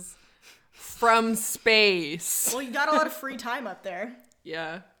finances from space. Well, you got a lot of free time up there.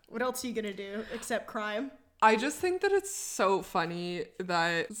 Yeah. What else are you gonna do except crime? I just think that it's so funny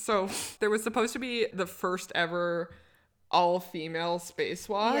that... So, there was supposed to be the first ever all-female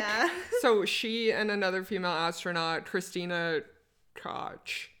spacewalk. Yeah. So, she and another female astronaut, Christina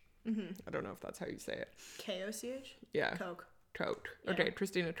Koch. I don't know if that's how you say it. K-O-C-H? Yeah. Koch. Okay,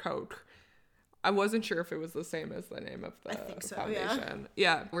 Christina Koch. I wasn't sure if it was the same as the name of the foundation.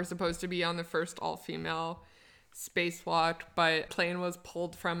 Yeah. We're supposed to be on the first all-female spacewalk, but plane was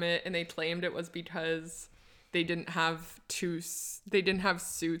pulled from it, and they claimed it was because they didn't have suits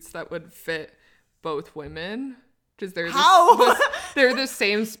that would fit both women. Because they're the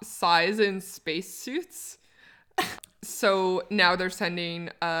same size in spacesuits. So now they're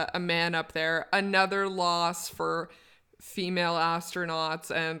sending a man up there. Another loss for female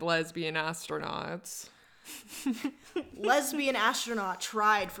astronauts and lesbian astronauts. Lesbian astronaut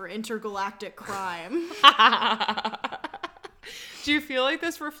tried for intergalactic crime. Do you feel like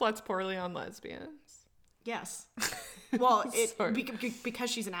this reflects poorly on lesbians? Yes. Well, Sorry.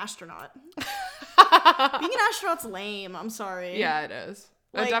 because she's an astronaut. Being an astronaut's lame. I'm sorry. Yeah, it is.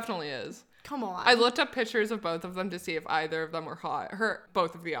 Like, it definitely is. Come on. I looked up pictures of both of them to see if either of them were hot.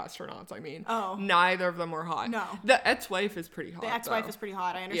 Both of the astronauts, I mean. Oh. Neither of them were hot. No. The ex-wife is pretty hot, The ex-wife though. is pretty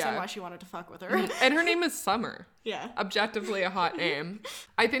hot. I understand Yeah. why she wanted to fuck with her. And her name is Summer. Yeah. Objectively a hot name.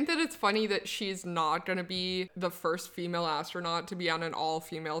 I think that it's funny that she's not going to be the first female astronaut to be on an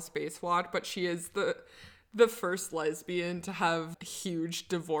all-female spacewalk, but she is the first lesbian to have huge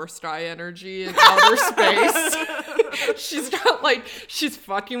divorced eye energy in outer space. She's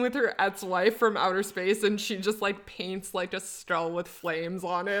fucking with her ex-wife from outer space, and she just like paints like a skull with flames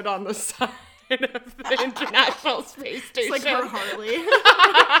on it on the side of the International Space Station. It's like her Harley.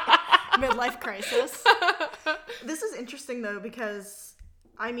 Midlife crisis. This is interesting though, because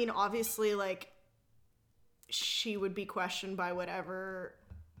I mean, obviously, like, she would be questioned by whatever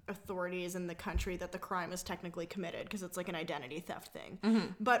authorities in the country that the crime is technically committed, because it's like an identity theft thing. Mm-hmm.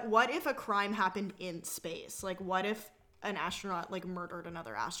 But what if a crime happened in space? Like, what if an astronaut like murdered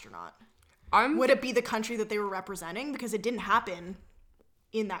another astronaut? Would it be the country that they were representing? Because it didn't happen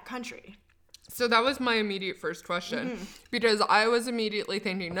in that country. So that was my immediate first question, because I was immediately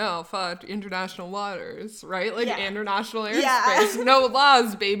thinking, no, fuck international waters, right? Like international airspace, no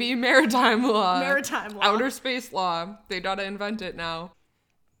laws, baby, maritime law. Maritime law. Outer space law. They gotta invent it now.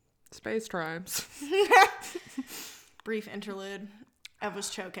 Space crimes. Brief interlude. Ev was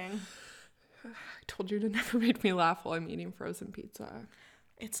choking. I told you to never make me laugh while I'm eating frozen pizza.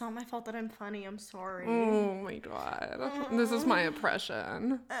 It's not my fault that I'm funny. I'm sorry. Oh my god. This is my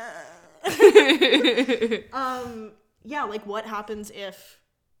oppression. Yeah, like, what happens if,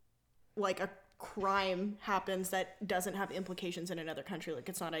 like, a crime happens that doesn't have implications in another country? Like,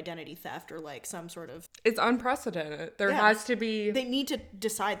 it's not identity theft or, like, some sort of... It's unprecedented. There has to be... They need to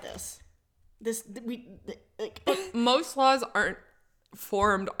decide this. Most laws aren't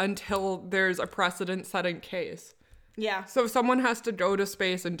formed until there's a precedent-setting case. Yeah. So if someone has to go to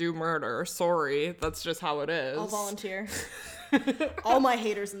space and do murder, sorry, that's just how it is. I'll volunteer. All my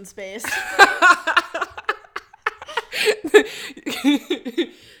haters in space.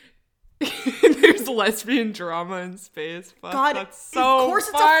 There's lesbian drama in space. Fuck, God, that's so of course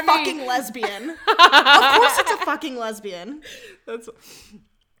funny. it's a fucking lesbian. Of course it's a fucking lesbian. That's...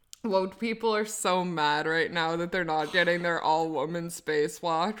 Woke people are so mad right now that they're not getting their all-woman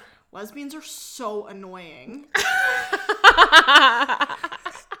spacewalk. Lesbians are so annoying.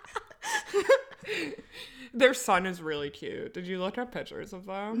 Their son is really cute. Did you look up pictures of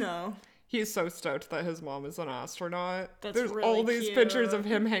them? No. He's so stoked that his mom is an astronaut. That's There's really all these cute. pictures of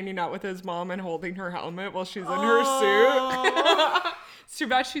him hanging out with his mom and holding her helmet while she's in her suit. It's too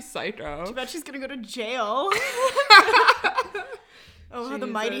bad she's psycho. Too bad she's gonna go to jail. Oh, how the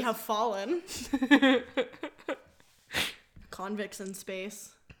mighty Jesus. have fallen. Convicts in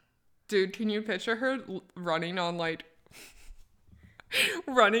space. Dude, can you picture her running on the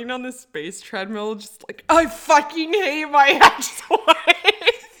space treadmill, just like, I fucking hate my ex-wife.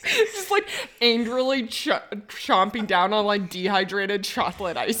 Just like angrily chomping down on like dehydrated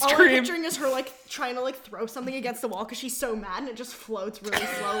chocolate ice All I'm cream. picturing is her like trying to like throw something against the wall because she's so mad and it just floats really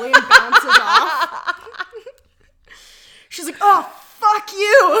slowly and bounces off. She's like, oh, fuck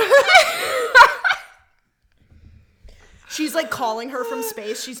you. She's like calling her from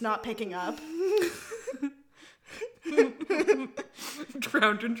space. She's not picking up.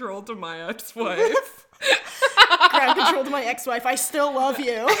 Ground control to my ex-wife. Ground control to my ex-wife. I still love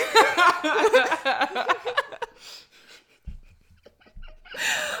you.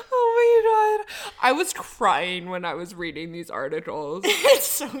 Oh my god. I was crying when I was reading these articles. It's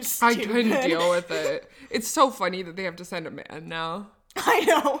so stupid. I couldn't deal with it. It's so funny that they have to send a man now. I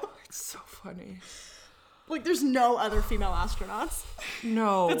know. It's so funny. Like, there's no other female astronauts.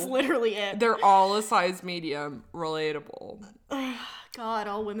 No. That's literally it. They're all a size medium, relatable. God,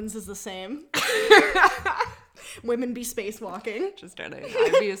 all women's is the same. Women be spacewalking. Just kidding.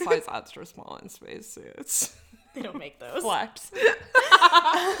 I'd be a size extra small in spacesuits. They don't make those. Flex.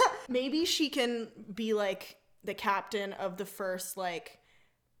 Maybe she can be like the captain of the first like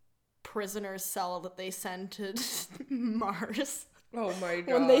prisoner's cell that they send to Mars. Oh my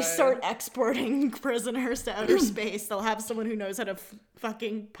god. When they start exporting prisoners to outer space, they'll have someone who knows how to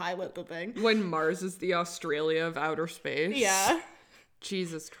fucking pilot the thing. When Mars is the Australia of outer space. Yeah.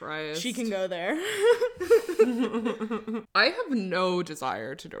 Jesus Christ. She can go there. I have no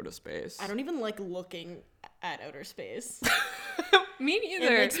desire to go to space. I don't even like looking at outer space. Me It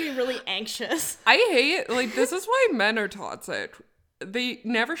neither. makes me really anxious. I hate, like, this is why men are toxic. They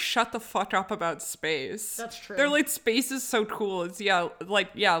never shut the fuck up about space. That's true. They're like, space is so cool. It's,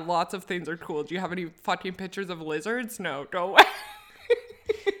 yeah, lots of things are cool. Do you have any fucking pictures of lizards? No, don't.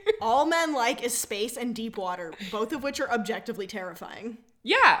 All men like is space and deep water, both of which are objectively terrifying.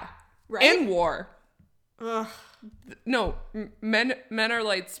 Yeah. Right? And war. Ugh. No, men are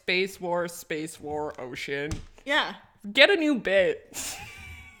like space war, ocean. Yeah. Get a new bit.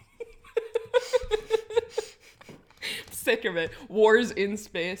 Sick of it. Wars in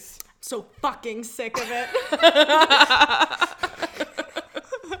space. So fucking sick of it.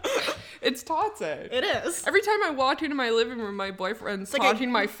 It's toxic. It is. Every time I walk into my living room, my boyfriend's like talking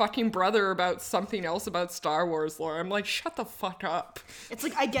to my fucking brother about something else about Star Wars lore. I'm like, shut the fuck up. It's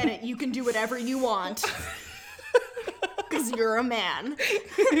like, I get it. You can do whatever you want. Because you're a man.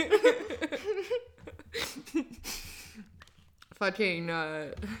 Fucking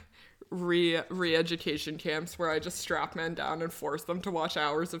re-education camps where I just strap men down and force them to watch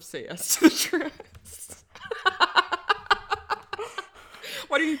hours of siesta trips.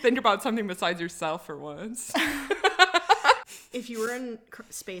 What do you think about something besides yourself for once? If you were in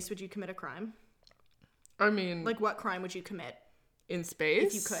space, would you commit a crime? I mean, Like, what crime would you commit? in space?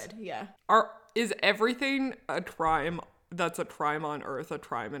 If you could, yeah. Is everything a crime that's a crime on Earth a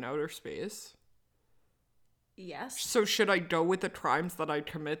crime in outer space? Yes. So should I go with the crimes that I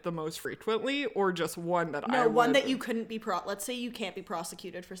commit the most frequently, or just one that No, one that you couldn't be let's say you can't be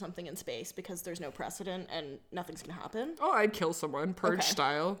prosecuted for something in space because there's no precedent and nothing's gonna happen. Oh, I'd kill someone, purge Okay.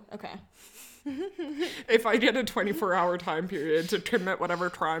 style. Okay. If I get a 24-hour time period to commit whatever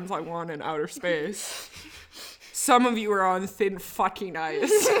crimes I want in outer space. Some of you are on thin fucking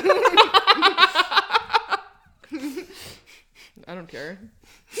ice. I don't care.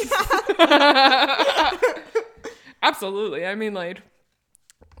 Absolutely. I mean, like,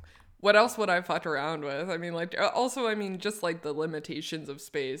 what else would I fuck around with? I mean, like, also, I mean, just like the limitations of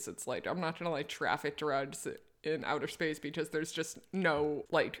space. It's like, I'm not gonna like traffic drugs in outer space because there's just no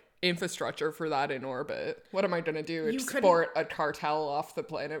like infrastructure for that in orbit. What am I gonna do? Export a cartel off the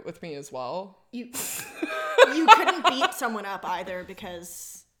planet with me as well? You couldn't beat someone up either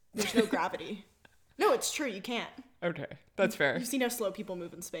because there's no gravity. No, it's true. You can't. Okay, that's fair. You've seen how slow people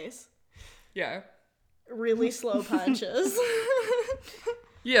move in space. Yeah. Really slow punches.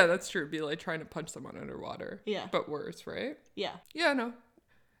 Yeah, that's true. Be like trying to punch someone underwater. Yeah. But worse, right? Yeah. Yeah, no.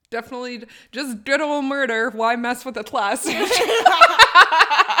 Definitely just good old murder. Why mess with the classic?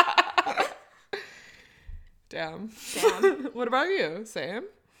 Damn. What about you? Same?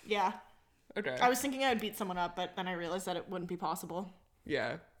 Yeah. Okay. I was thinking I would beat someone up, but then I realized that it wouldn't be possible.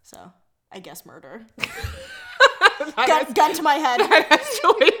 Yeah. So, I guess murder. Gun to my head. I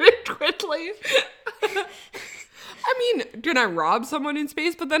escalated quickly. I mean, can I rob someone in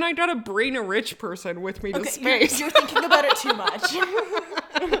space? But then I gotta bring a rich person with me to space. You're thinking about it too much.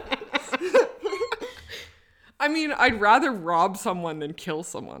 I mean, I'd rather rob someone than kill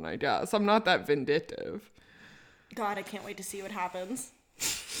someone, I guess. I'm not that vindictive. God, I can't wait to see what happens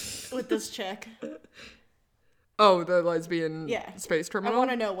with this chick. Oh, the lesbian space I criminal?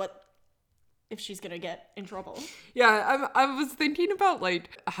 want to know if she's gonna get in trouble. Yeah, I was thinking about,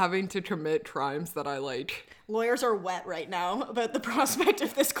 like, having to commit crimes that I, like... Lawyers are wet right now about the prospect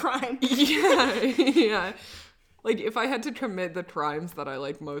of this crime. Yeah. Like, if I had to commit the crimes that I,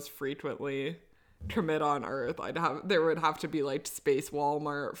 like, most frequently commit on Earth, there would have to be, like, space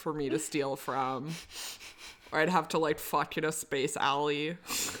Walmart for me to steal from. Or I'd have to, like, fuck in a space alley.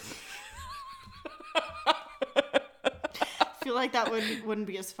 I feel like that wouldn't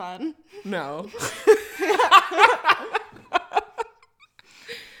be as fun. No.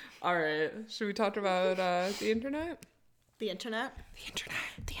 All right. Should we talk about the internet? The internet? The internet.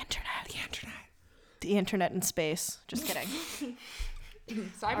 The internet. The internet. The internet in space. Just kidding.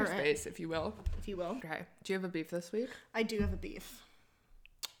 Cyberspace, if you will. If you will. Okay. Do you have a beef this week? I do have a beef.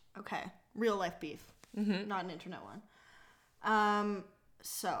 Okay. Real life beef. Mm-hmm. Not an internet one.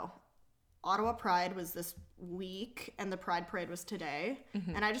 So, Ottawa Pride was this week, and the Pride Parade was today.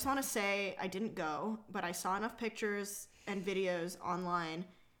 Mm-hmm. And I just want to say, I didn't go, but I saw enough pictures and videos online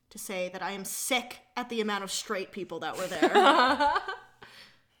to say that I am sick at the amount of straight people that were there.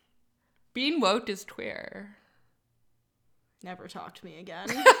 Being woke is queer. Never talk to me again.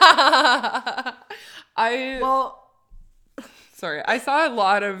 Sorry, I saw a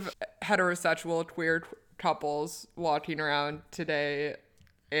lot of heterosexual queer couples walking around today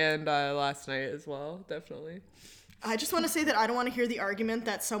and last night as well, definitely. I just want to say that I don't want to hear the argument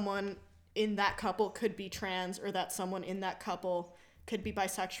that someone in that couple could be trans or that someone in that couple could be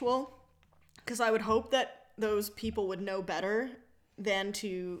bisexual. Because I would hope that those people would know better than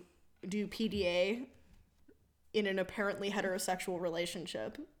to do PDA in an apparently heterosexual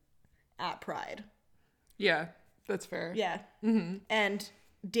relationship at Pride. Yeah, that's fair. Yeah. Mm-hmm. And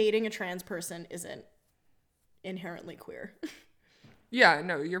dating a trans person isn't inherently queer. Yeah,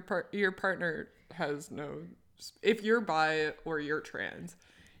 no, your partner has no... If you're bi or you're trans,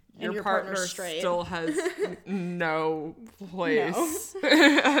 your partner straight. still has no place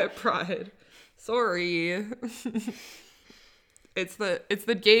at Pride. Sorry. It's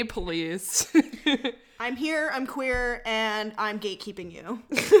the gay police. I'm here, I'm queer, and I'm gatekeeping you.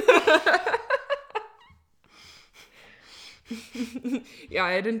 Yeah,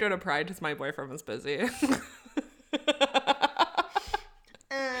 I didn't go to Pride because my boyfriend was busy.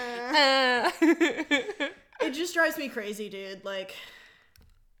 It just drives me crazy, dude. Like,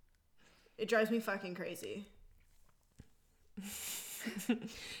 it drives me fucking crazy.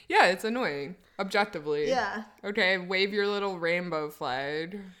 Yeah, it's annoying. Objectively. Yeah. Okay, wave your little rainbow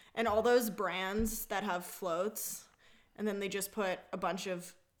flag. And all those brands that have floats, and then they just put a bunch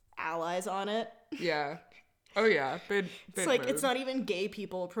of allies on it. Yeah. Oh yeah. Bid It's like, move. it's not even gay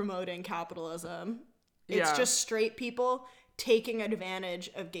people promoting capitalism. It's Yeah. just straight people taking advantage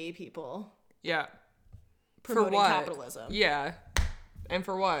of gay people. Yeah. Promoting For what? capitalism. Yeah. And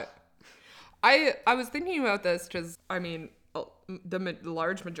for what? I was thinking about this because, I mean, the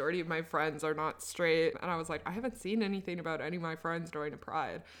large majority of my friends are not straight. And I was like, I haven't seen anything about any of my friends going to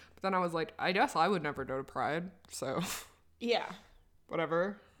Pride. But then I was like, I guess I would never go to Pride. So, Yeah.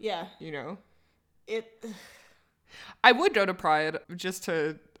 whatever, Yeah. you know. It... I would go to Pride just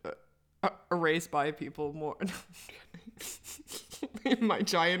to erase bi people more. In my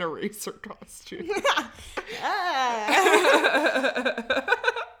giant eraser costume.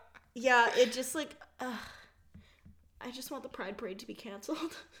 Yeah, it just like... I just want the Pride Parade to be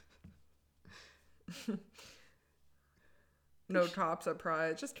canceled. No tops at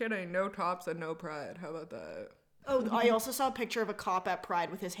Pride. Just kidding. No tops and no Pride. How about that? Oh, I also saw a picture of a cop at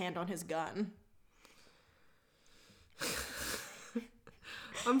Pride with his hand on his gun.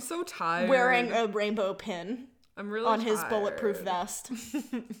 I'm so tired. Wearing a rainbow pin I'm really on his tired. bulletproof vest.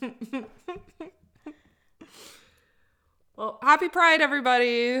 Well, happy Pride,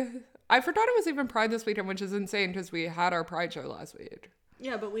 everybody. I forgot it was even Pride this weekend, which is insane because we had our Pride show last week.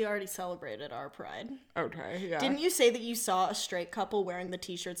 Yeah, but we already celebrated our Pride. Okay, yeah. Didn't you say that you saw a straight couple wearing the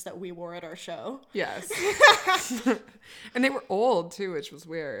t-shirts that we wore at our show? Yes. And they were old, too, which was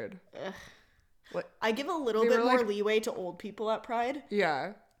weird. I give a little They bit were more like- leeway to old people at Pride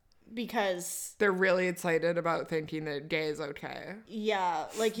Yeah. because, They're really excited about thinking that gay is okay. yeah,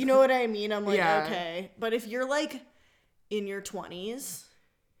 like, you know what I mean? I'm like, Yeah. okay. But if you're, like, in your 20s...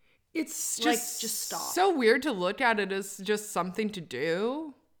 It's Like, just, just stop. so weird to look at it as just something to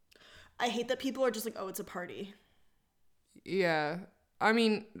do. I hate that people are just like, oh, it's a party. Yeah. I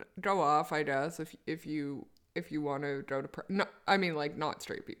mean, go off, I guess, if you want to go to no, I mean, like, not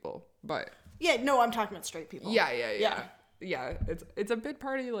straight people, but Yeah, no, I'm talking about straight people. yeah, it's a big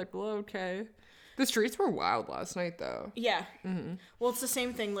party, like, well, okay. The streets were wild last night, though. Yeah. Mm-hmm. Well, it's the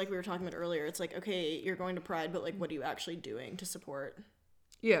same thing like we were talking about earlier. It's like, okay, you're going to Pride, but like, what are you actually doing to support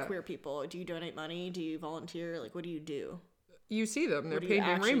Yeah. queer people? Do you donate money? Do you volunteer? Like, what do you do? You see them. They're What are you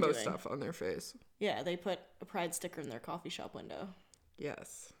painting actually rainbow doing? stuff on their face. Yeah, they put a Pride sticker in their coffee shop window.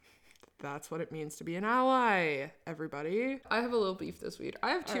 Yes. That's what it means to be an ally, everybody. I have a little beef this week. I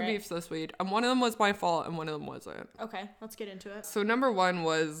have two All right. beefs this week, and one of them was my fault, and one of them wasn't. Okay, let's get into it. So number one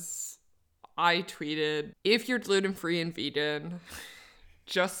was I tweeted, if you're gluten-free and vegan,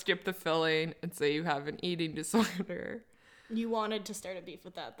 just skip the filling and say you have an eating disorder. You wanted to start a beef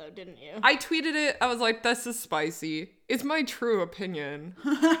with that, though, didn't you? I tweeted it. I was like, this is spicy. It's my true opinion.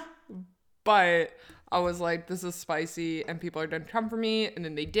 But I was like, this is spicy and people are going to come for me. And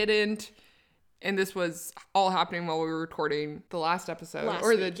then they didn't. And this was all happening while we were recording the last episode. Last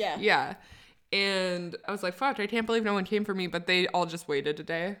or week, yeah. Yeah. And I was like, fuck, I can't believe no one came for me. But they all just waited a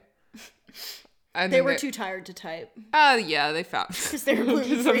day. And They then were too tired to type. yeah, they found. Because they were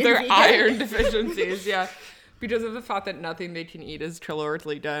Because of gluten-free their and vegan. iron deficiencies, yeah. Because of the fact that nothing they can eat is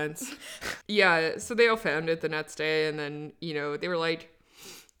calorically dense. Yeah, so they all found it the next day, and then, you know, they were like,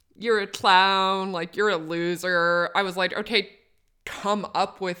 you're a clown, like, you're a loser. I was like, okay, come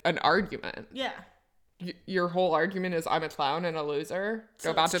up with an argument. Yeah. Your whole argument is I'm a clown and a loser. So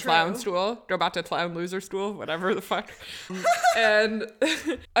Go back it's to clown true. school. Go back to clown loser school, whatever the fuck. And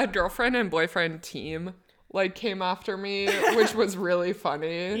a girlfriend and boyfriend team, like, came after me, which was really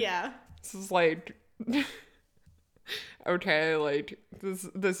funny. Yeah. This is like, okay, like,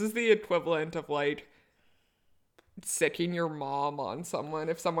 this is the equivalent of, like, sicking your mom on someone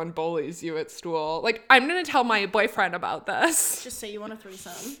if someone bullies you at school. Like, I'm gonna tell my boyfriend about this. Just say you want a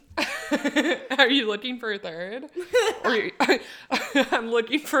threesome. Are you looking for a third? I'm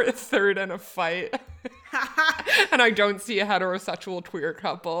looking for a third in a fight. And I don't see a heterosexual queer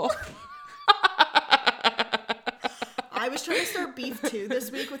couple. I was trying to start beef too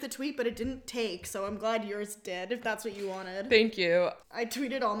this week with a tweet, but it didn't take, so I'm glad yours did, if that's what you wanted. Thank you. I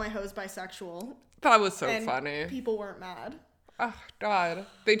tweeted all my hoes bisexual. That was so and funny. People weren't mad. Oh, God.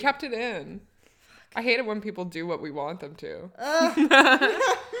 They kept it in. I hate it when people do what we want them to.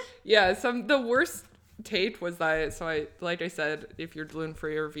 Yeah, the worst take was that, so like I said, if you're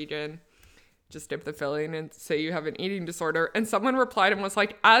gluten-free or vegan, just dip the filling and say you have an eating disorder. And someone replied and was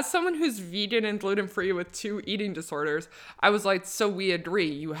like, as someone who's vegan and gluten-free with 2 eating disorders, I was like, so we agree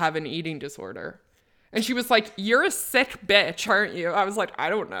you have an eating disorder. And she was like, you're a sick bitch, aren't you? I was like, I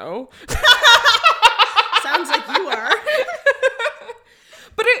don't know. Sounds like you are.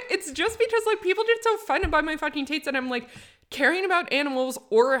 But it's just because, like, people get so offended by my fucking takes, and I'm like, caring about animals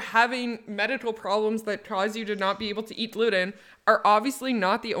or having medical problems that cause you to not be able to eat gluten are obviously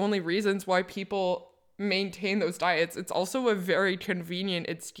not the only reasons why people maintain those diets. It's also a very convenient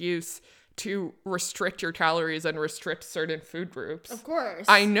excuse to restrict your calories and restrict certain food groups. Of course.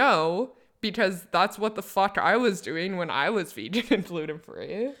 I know, because that's what the fuck I was doing when I was vegan and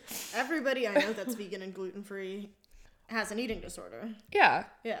gluten-free. Everybody I know that's vegan and gluten-free has an eating disorder. Yeah.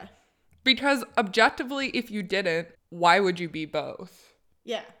 Yeah. Because objectively, if you didn't, why would you be both?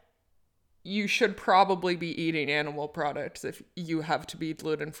 Yeah. You should probably be eating animal products if you have to be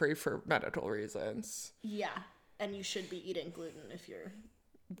gluten-free for medical reasons. Yeah. And you should be eating gluten if you're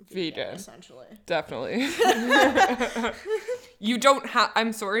vegan, essentially. Definitely. You don't have,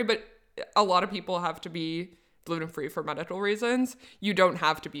 I'm sorry, but a lot of people have to be gluten-free for medical reasons. You don't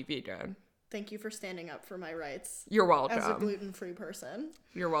have to be vegan. Thank you for standing up for my rights. You're welcome. As a gluten-free person.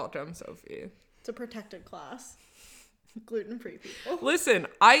 You're welcome, Sophie. It's a protected class. Gluten-free people. Listen,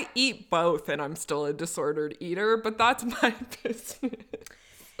 I eat both and I'm still a disordered eater, but that's my business.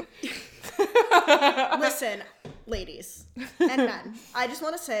 Listen, ladies and men, I just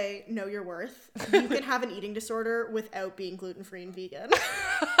want to say, know your worth. You can have an eating disorder without being gluten-free and vegan.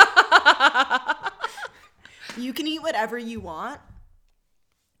 You can eat whatever you want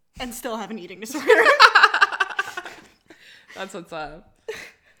and still have an eating disorder. That's what's up.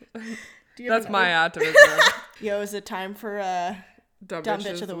 That's my activism. Yo, is it time for Dumb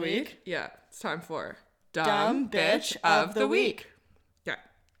Bitch of the Week? Yeah, it's time for Dumb Bitch of the Week. Yeah.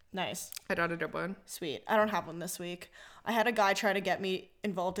 Nice. I got a good one. Sweet. I don't have one this week. I had a guy try to get me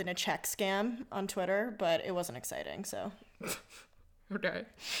involved in a check scam on Twitter, but it wasn't exciting, so. Okay.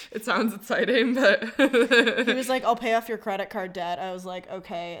 It sounds exciting, but... He was like, I'll pay off your credit card debt. I was like,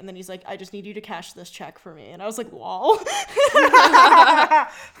 okay. And then he's like, I just need you to cash this check for me. And I was like, lol.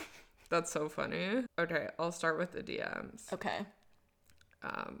 That's so funny. Okay, I'll start with the DMs. Okay.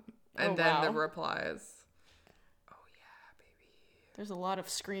 And then the replies. Oh, yeah, baby. There's a lot of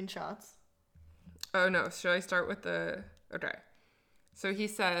screenshots. Oh, no. Should I start with the... Okay. So he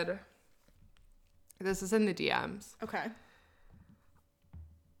said... This is in the DMs. Okay.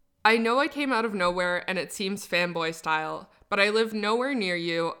 I know I came out of nowhere and it seems fanboy style, but I live nowhere near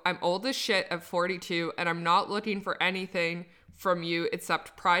you. I'm old as shit at 42 and I'm not looking for anything from you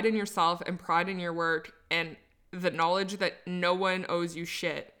except pride in yourself and pride in your work and the knowledge that no one owes you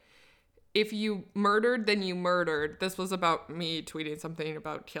shit. If you murdered, then you murdered. This was about me tweeting something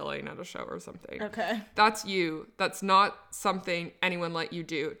about killing at a show or something. Okay. That's you. That's not something anyone let you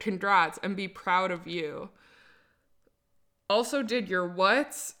do. Congrats and be proud of you. Also did your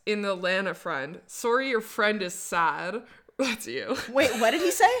what's in the Lana friend. Sorry your friend is sad. That's you. Wait, what did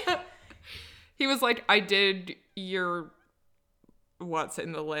he say? He was like, I did your what's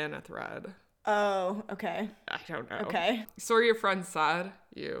in the Lana thread. Oh, okay. I don't know. Okay. Sorry your friend's sad.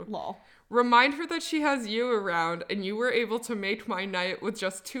 You. Lol. Remind her that she has you around and you were able to make my night with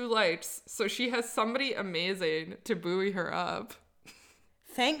just 2 likes. So she has somebody amazing to buoy her up.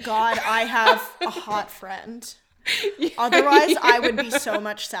 Thank God I have a hot friend. Otherwise, I would be so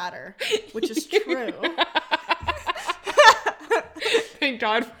much sadder, which is true. Thank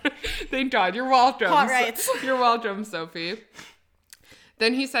God. Thank God. You're welcome. Hot rights. You're welcome, Sophie.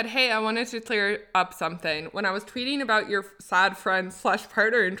 Then he said, hey, I wanted to clear up something. When I was tweeting about your sad friend /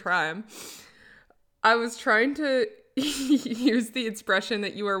 partner in crime, I was trying to use the expression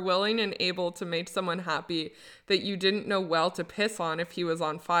that you are willing and able to make someone happy that you didn't know well to piss on if he was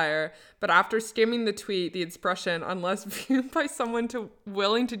on fire. But after skimming the tweet, the expression, unless viewed by someone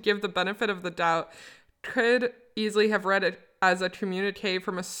willing to give the benefit of the doubt, could easily have read it as a communique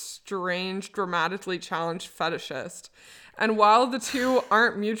from a strange, dramatically challenged fetishist. And while the two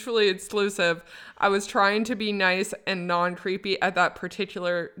aren't mutually exclusive, I was trying to be nice and non-creepy at that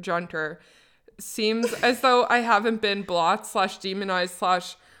particular juncture. Seems as though I haven't been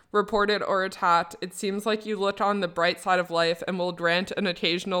blocked/demonized/ reported or attacked. It seems like you looked on the bright side of life and will grant an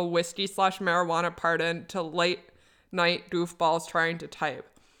occasional whiskey/marijuana pardon to late night goofballs trying to type.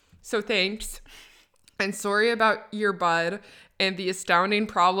 So thanks. And sorry about your bud and the astounding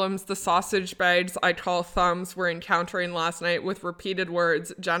problems the sausage bags I call thumbs were encountering last night with repeated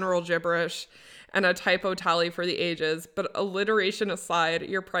words, general gibberish, and a typo tally for the ages. But alliteration aside,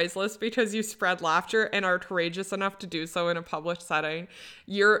 you're priceless because you spread laughter and are courageous enough to do so in a public setting.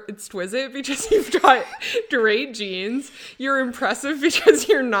 You're exquisite because you've got great genes. You're impressive because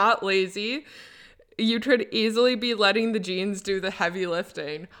you're not lazy. You could easily be letting the genes do the heavy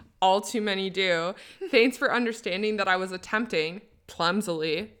lifting. All too many do. Thanks for understanding that I was attempting,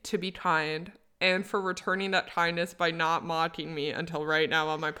 clumsily, to be kind, and for returning that kindness by not mocking me until right now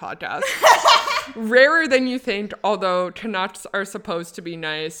on my podcast. Rarer than you think, although Canucks are supposed to be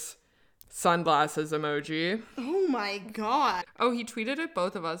nice. Sunglasses emoji. Oh my god. Oh, he tweeted at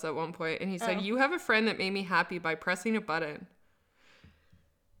both of us at one point, and he said, You have a friend that made me happy by pressing a button.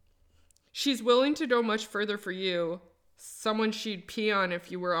 She's willing to go much further for you. Someone she'd pee on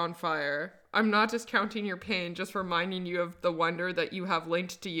if you were on fire. I'm not discounting your pain, just reminding you of the wonder that you have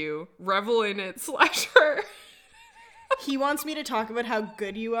linked to you. Revel in it, /her. He wants me to talk about how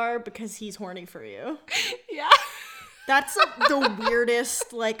good you are because he's horny for you. Yeah. That's like the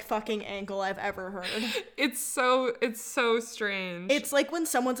weirdest like fucking angle I've ever heard. It's so strange. It's like when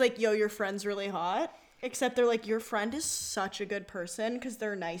someone's like, yo, your friend's really hot. Except they're like, your friend is such a good person because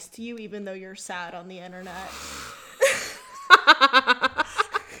they're nice to you even though you're sad on the internet.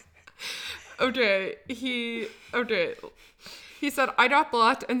 Okay. He said, I got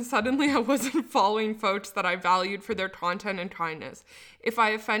blocked and suddenly I wasn't following folks that I valued for their content and kindness. If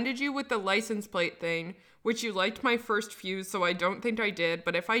I offended you with the license plate thing, which you liked my first few, so I don't think I did,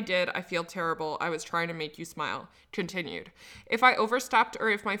 but if I did, I feel terrible. I was trying to make you smile. Continued. If I overstepped or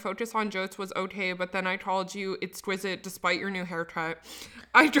if my focus on jokes was okay, but then I called you exquisite despite your new haircut,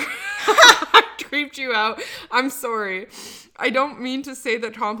 I creeped you out. I'm sorry. I don't mean to say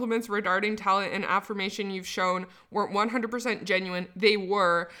that compliments regarding talent and affirmation you've shown weren't 100% genuine. They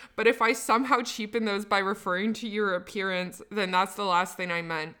were. But if I somehow cheapen those by referring to your appearance, then that's the last thing I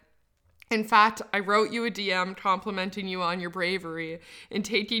meant. In fact, I wrote you a DM complimenting you on your bravery in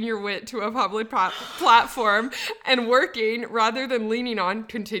taking your wit to a public platform and working rather than leaning on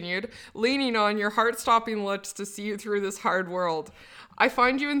your heart-stopping looks to see you through this hard world. I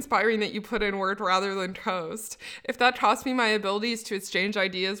find you inspiring that you put in work rather than coast. If that costs me my abilities to exchange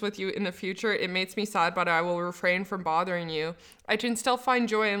ideas with you in the future, it makes me sad, but I will refrain from bothering you. I can still find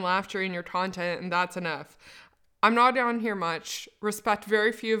joy and laughter in your content, and that's enough. I'm not on here much, respect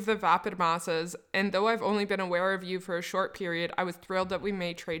very few of the vapid masses, and though I've only been aware of you for a short period, I was thrilled that we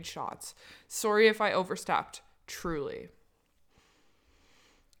may trade shots. Sorry if I overstepped. Truly.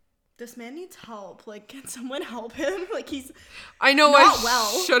 This man needs help. Like, can someone help him? Like, he's I know not I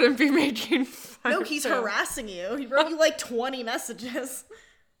well. Shouldn't be making fun No, of he's him. harassing you. He wrote you like 20 messages.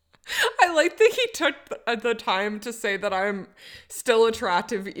 I like that he took the time to say that I'm still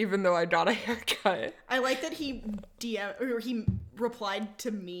attractive even though I got a haircut. I like that he replied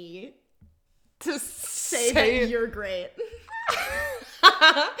to me To say that you're great.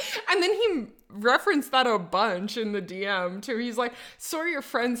 And then he referenced that a bunch in the DM too. He's like, sorry your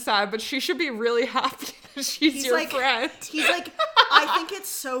friend's sad, but she should be really happy that she's your friend. He's like, I think it's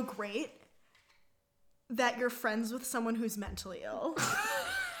so great that you're friends with someone who's mentally ill.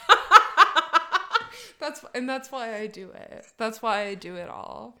 That's why I do it. That's why I do it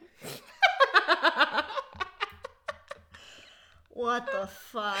all. What the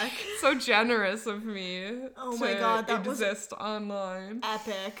fuck? So generous of me. Oh my god, that exist online.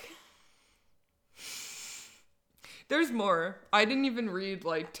 Epic. There's more. I didn't even read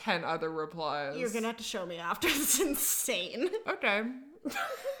like 10 other replies. You're gonna have to show me after. This is insane. Okay.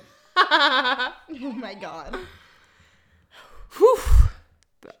 Oh my god. Whew.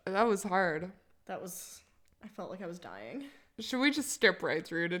 That was hard. I felt like I was dying. Should we just skip right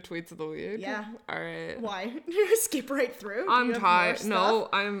through to tweets of the week? Yeah. All right. Why? Skip right through? I'm tired. No,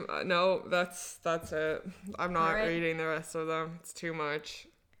 that's it. I'm not reading the rest of them. It's too much.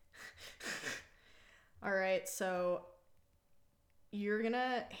 All right, so you're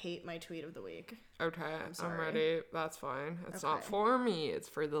gonna hate my tweet of the week. Okay, I'm ready. That's fine. It's not for me. It's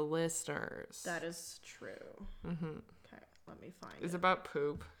for the listeners. That is true. Mm-hmm. Okay, let me find it. It's about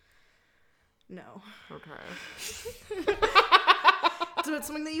poop. No. Okay. So it's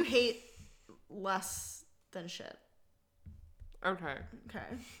something that you hate less than shit. Okay.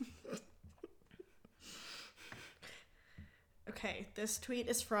 Okay. Okay, this tweet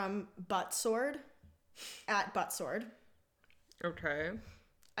is from Buttsword, at Buttsword. Okay.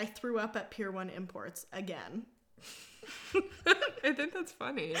 I threw up at Pier 1 Imports again. I think that's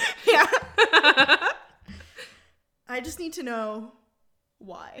funny. Yeah. I just need to know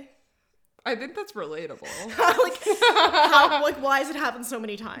why. I think that's relatable. Why has it happened so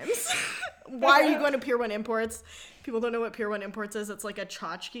many times? Why are you going to Pier 1 Imports? People don't know what Pier 1 Imports is. It's like a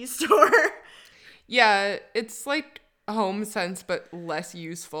tchotchke store. Yeah, it's like Home Sense, but less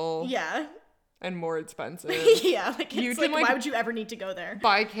useful. Yeah. And more expensive. Yeah, like it's like, why would you ever need to go there?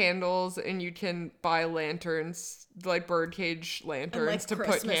 Buy candles, and you can buy lanterns, like birdcage lanterns, and, like, to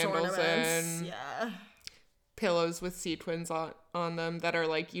Christmas put candles ornaments. In. Yeah. Pillows with sequins on them that are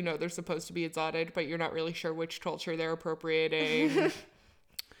like, you know, they're supposed to be exotic, but you're not really sure which culture they're appropriating.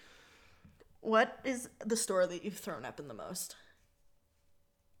 What is the store that you've thrown up in the most?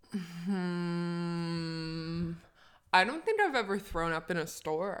 I don't think I've ever thrown up in a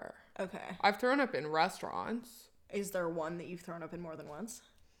store. Okay. I've thrown up in restaurants. Is there one that you've thrown up in more than once?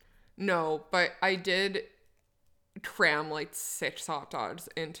 No, but I did cram like 6 hot dogs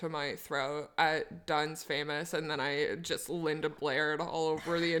into my throat at Dunn's Famous, and then I just Linda Blaired all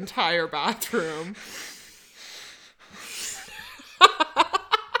over the entire bathroom.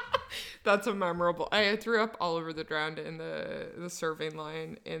 That's a memorable. I threw up all over the ground in the serving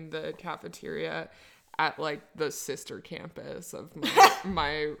line in the cafeteria at like the sister campus of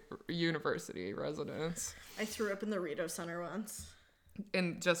my university residence. I threw up in the Rito Center once.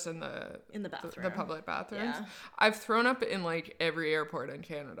 In the bathroom. The public bathrooms. Yeah. I've thrown up in like every airport in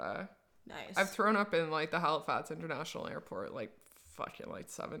Canada. Nice. I've thrown up in like the Halifax International Airport like fucking like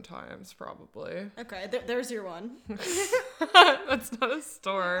 7 times probably. Okay, there's your one. That's not a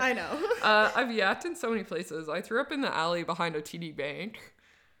store. I know. I've yacked in so many places. I threw up in the alley behind a TD Bank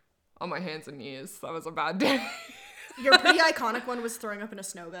on my hands and knees. That was a bad day. Your pretty iconic one was throwing up in a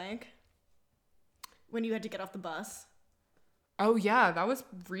snowbank when you had to get off the bus. Oh yeah, that was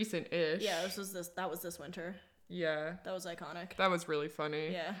recent-ish. Yeah, that was this winter. Yeah. That was iconic. That was really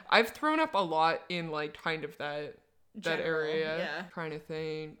funny. Yeah. I've thrown up a lot in like kind of that General, area. Yeah. Trying to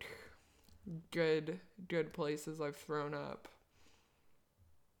think good places I've thrown up.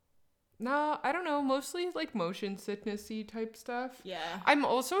 No, I don't know. Mostly like motion sickness-y type stuff. Yeah. I'm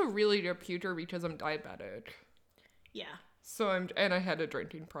also a really good puter because I'm diabetic. Yeah. So and I had a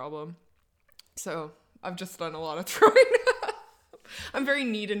drinking problem. So I've just done a lot of throwing up. I'm very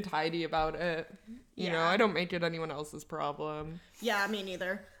neat and tidy about it. You know, I don't make it anyone else's problem. Yeah, me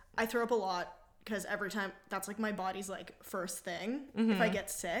neither. I throw up a lot because every time, that's like my body's like first thing. Mm-hmm. If I get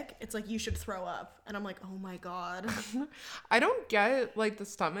sick, it's like, you should throw up. And I'm like, oh my God. I don't get like the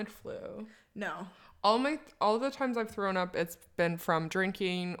stomach flu. No. All the times I've thrown up, it's been from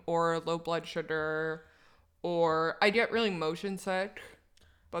drinking or low blood sugar, or I get really motion sick.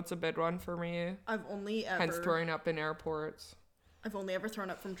 That's a big one for me. Hence throwing up in airports. I've only ever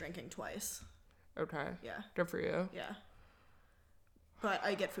thrown up from drinking twice. Okay. Yeah. Good for you. Yeah. But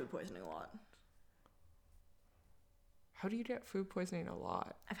I get food poisoning a lot. How do you get food poisoning a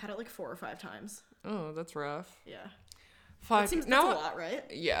lot? I've had it like 4 or 5 times. Oh, that's rough. Yeah. Fuck. That seems that's a lot, right?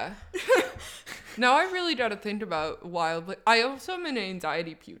 Yeah. Now I really got to think about wildly. I also am an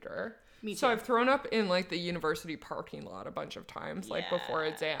anxiety puter. Me too. So I've thrown up in like the university parking lot a bunch of times, like before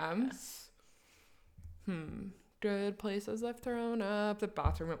exams. Good places I've thrown up. The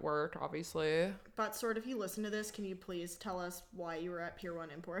bathroom at work, obviously. But sort of, if you listen to this, can you please tell us why you were at Pier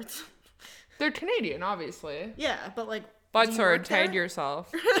 1 Imports? They're Canadian, obviously. Yeah, but like, But sort tag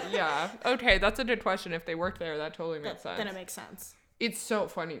yourself. Yeah. Okay, that's a good question. If they work there, that totally makes sense. Then it makes sense. It's so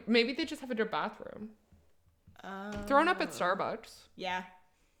funny. Maybe they just have a good bathroom. Thrown up at Starbucks. Yeah.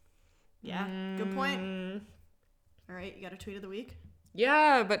 Yeah. Good point. All right, you got a tweet of the week?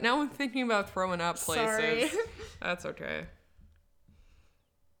 Yeah, but now I'm thinking about throwing up places. Sorry. That's okay.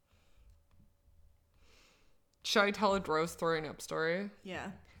 Should I tell a gross throwing up story? Yeah.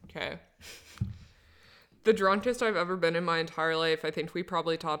 Okay. The drunkest I've ever been in my entire life. I think we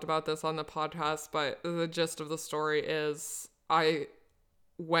probably talked about this on the podcast, but the gist of the story is I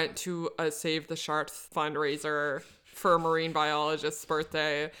went to a Save the Sharks fundraiser for a marine biologist's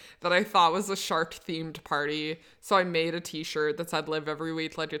birthday that I thought was a shark themed party. So I made a t-shirt that said "Live Every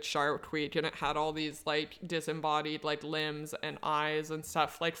Week Like It's Shark Week," and it had all these like disembodied like limbs and eyes and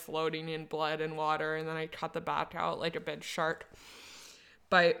stuff like floating in blood and water, and then I cut the back out like a big shark.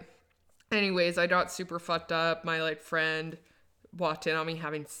 But anyways, I got super fucked up. My like friend walked in on me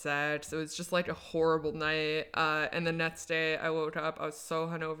having sex. It was just like a horrible night. And the next day I woke up, I was so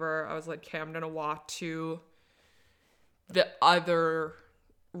hungover. I was like, okay, I'm gonna walk to the other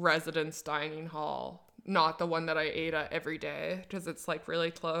residence dining hall, not the one that I ate at every day, because it's like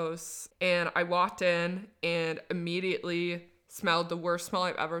really close. And I walked in and immediately smelled the worst smell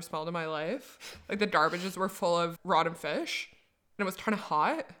I've ever smelled in my life. Like the garbages were full of rotten fish and it was kind of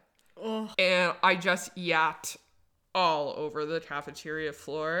hot. Ugh. And I just yacked all over the cafeteria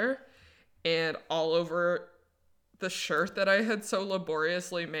floor and all over the shirt that I had so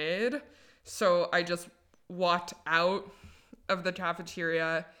laboriously made. So I just walked out of the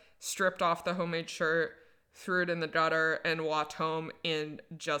cafeteria, stripped off the homemade shirt, threw it in the gutter, and walked home in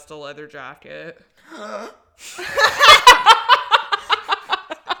just a leather jacket.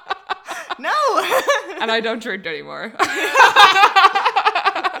 No. And I don't drink anymore.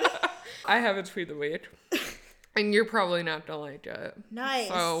 I have a tweet of the week. And you're probably not gonna like it. Nice.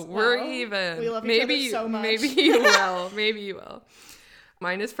 So we're Well, even. we love each other so much. Maybe you will. Maybe you will.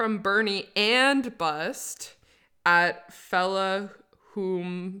 Mine is from Bernie and Bust at Fella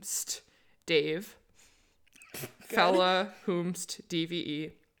Whomst Dave. Fella Whomst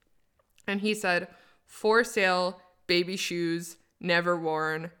DVE. And he said, for sale, baby shoes, never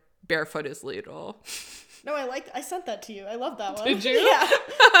worn, barefoot is legal. No, I sent that to you. I love that one. Did you? Yeah.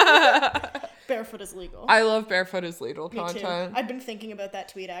 Barefoot is legal. I love barefoot is legal Me content. too. I've been thinking about that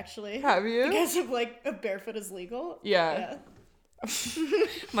tweet actually. Have you? Because of like barefoot is legal. Yeah.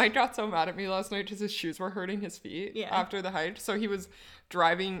 Mike got so mad at me last night because his shoes were hurting his feet after the hike. So he was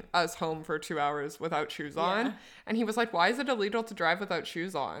driving us home for 2 hours without shoes on. Yeah. And he was like, why is it illegal to drive without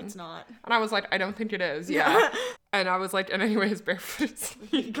shoes on? It's not. And I was like, I don't think it is. Yeah. And I was like, and anyways, barefoot is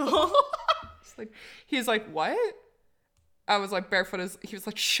legal. He's like, what? I was like, barefoot is, he was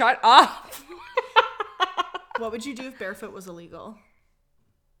like, shut up. What would you do if barefoot was illegal?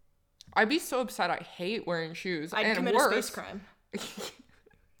 I'd be so upset. I hate wearing shoes. I'd and commit worse, a space crime.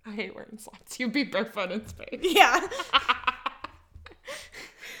 I hate wearing socks. You'd be barefoot in space. Yeah.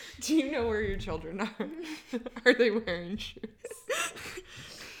 Do you know where your children are? Are they wearing shoes?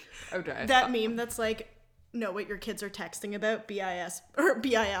 Okay. That meme that's like, know what your kids are texting about, BIS or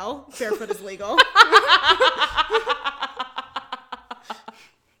BIL, barefoot is legal.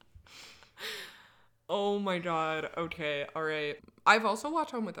 Oh my god. Okay. All right. I've also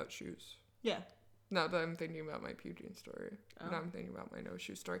watched Home Without Shoes. Yeah. Now that I'm thinking about my puking story. Now I'm thinking about my no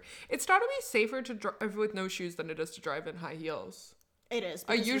shoe story. It's got to be safer to drive with no shoes than it is to drive in high heels. It is.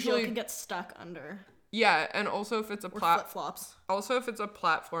 Because your heel can get stuck under. Yeah, and also if it's a flip-flops. Also if it's a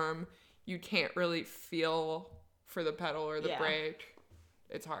platform, you can't really feel for the pedal or the brake.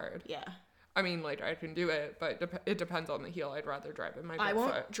 It's hard. Yeah. I mean, like, I can do it, but it depends on the heel. I'd rather drive in my barefoot. I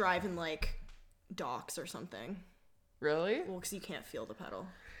won't drive in, like, docks or something. Really? Well, because you can't feel the pedal.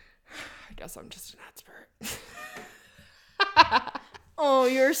 I guess I'm just an expert. Oh,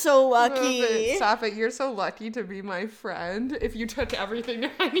 you're so lucky. Stop it. You're so lucky to be my friend. If you took anything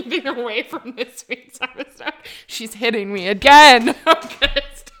away from this week's episode, she's hitting me again. Okay,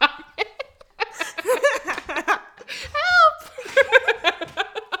 stop it. Help!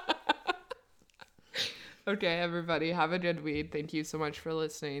 Okay, everybody, have a good week. Thank you so much for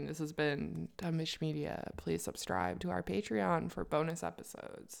listening. This has been Dumbish Media. Please subscribe to our Patreon for bonus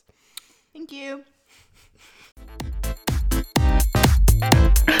episodes. Thank you.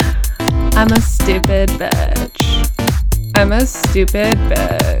 I'm a stupid bitch. I'm a stupid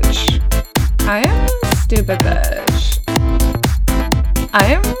bitch. I am a stupid bitch. I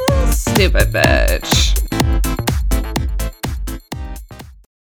am a stupid bitch.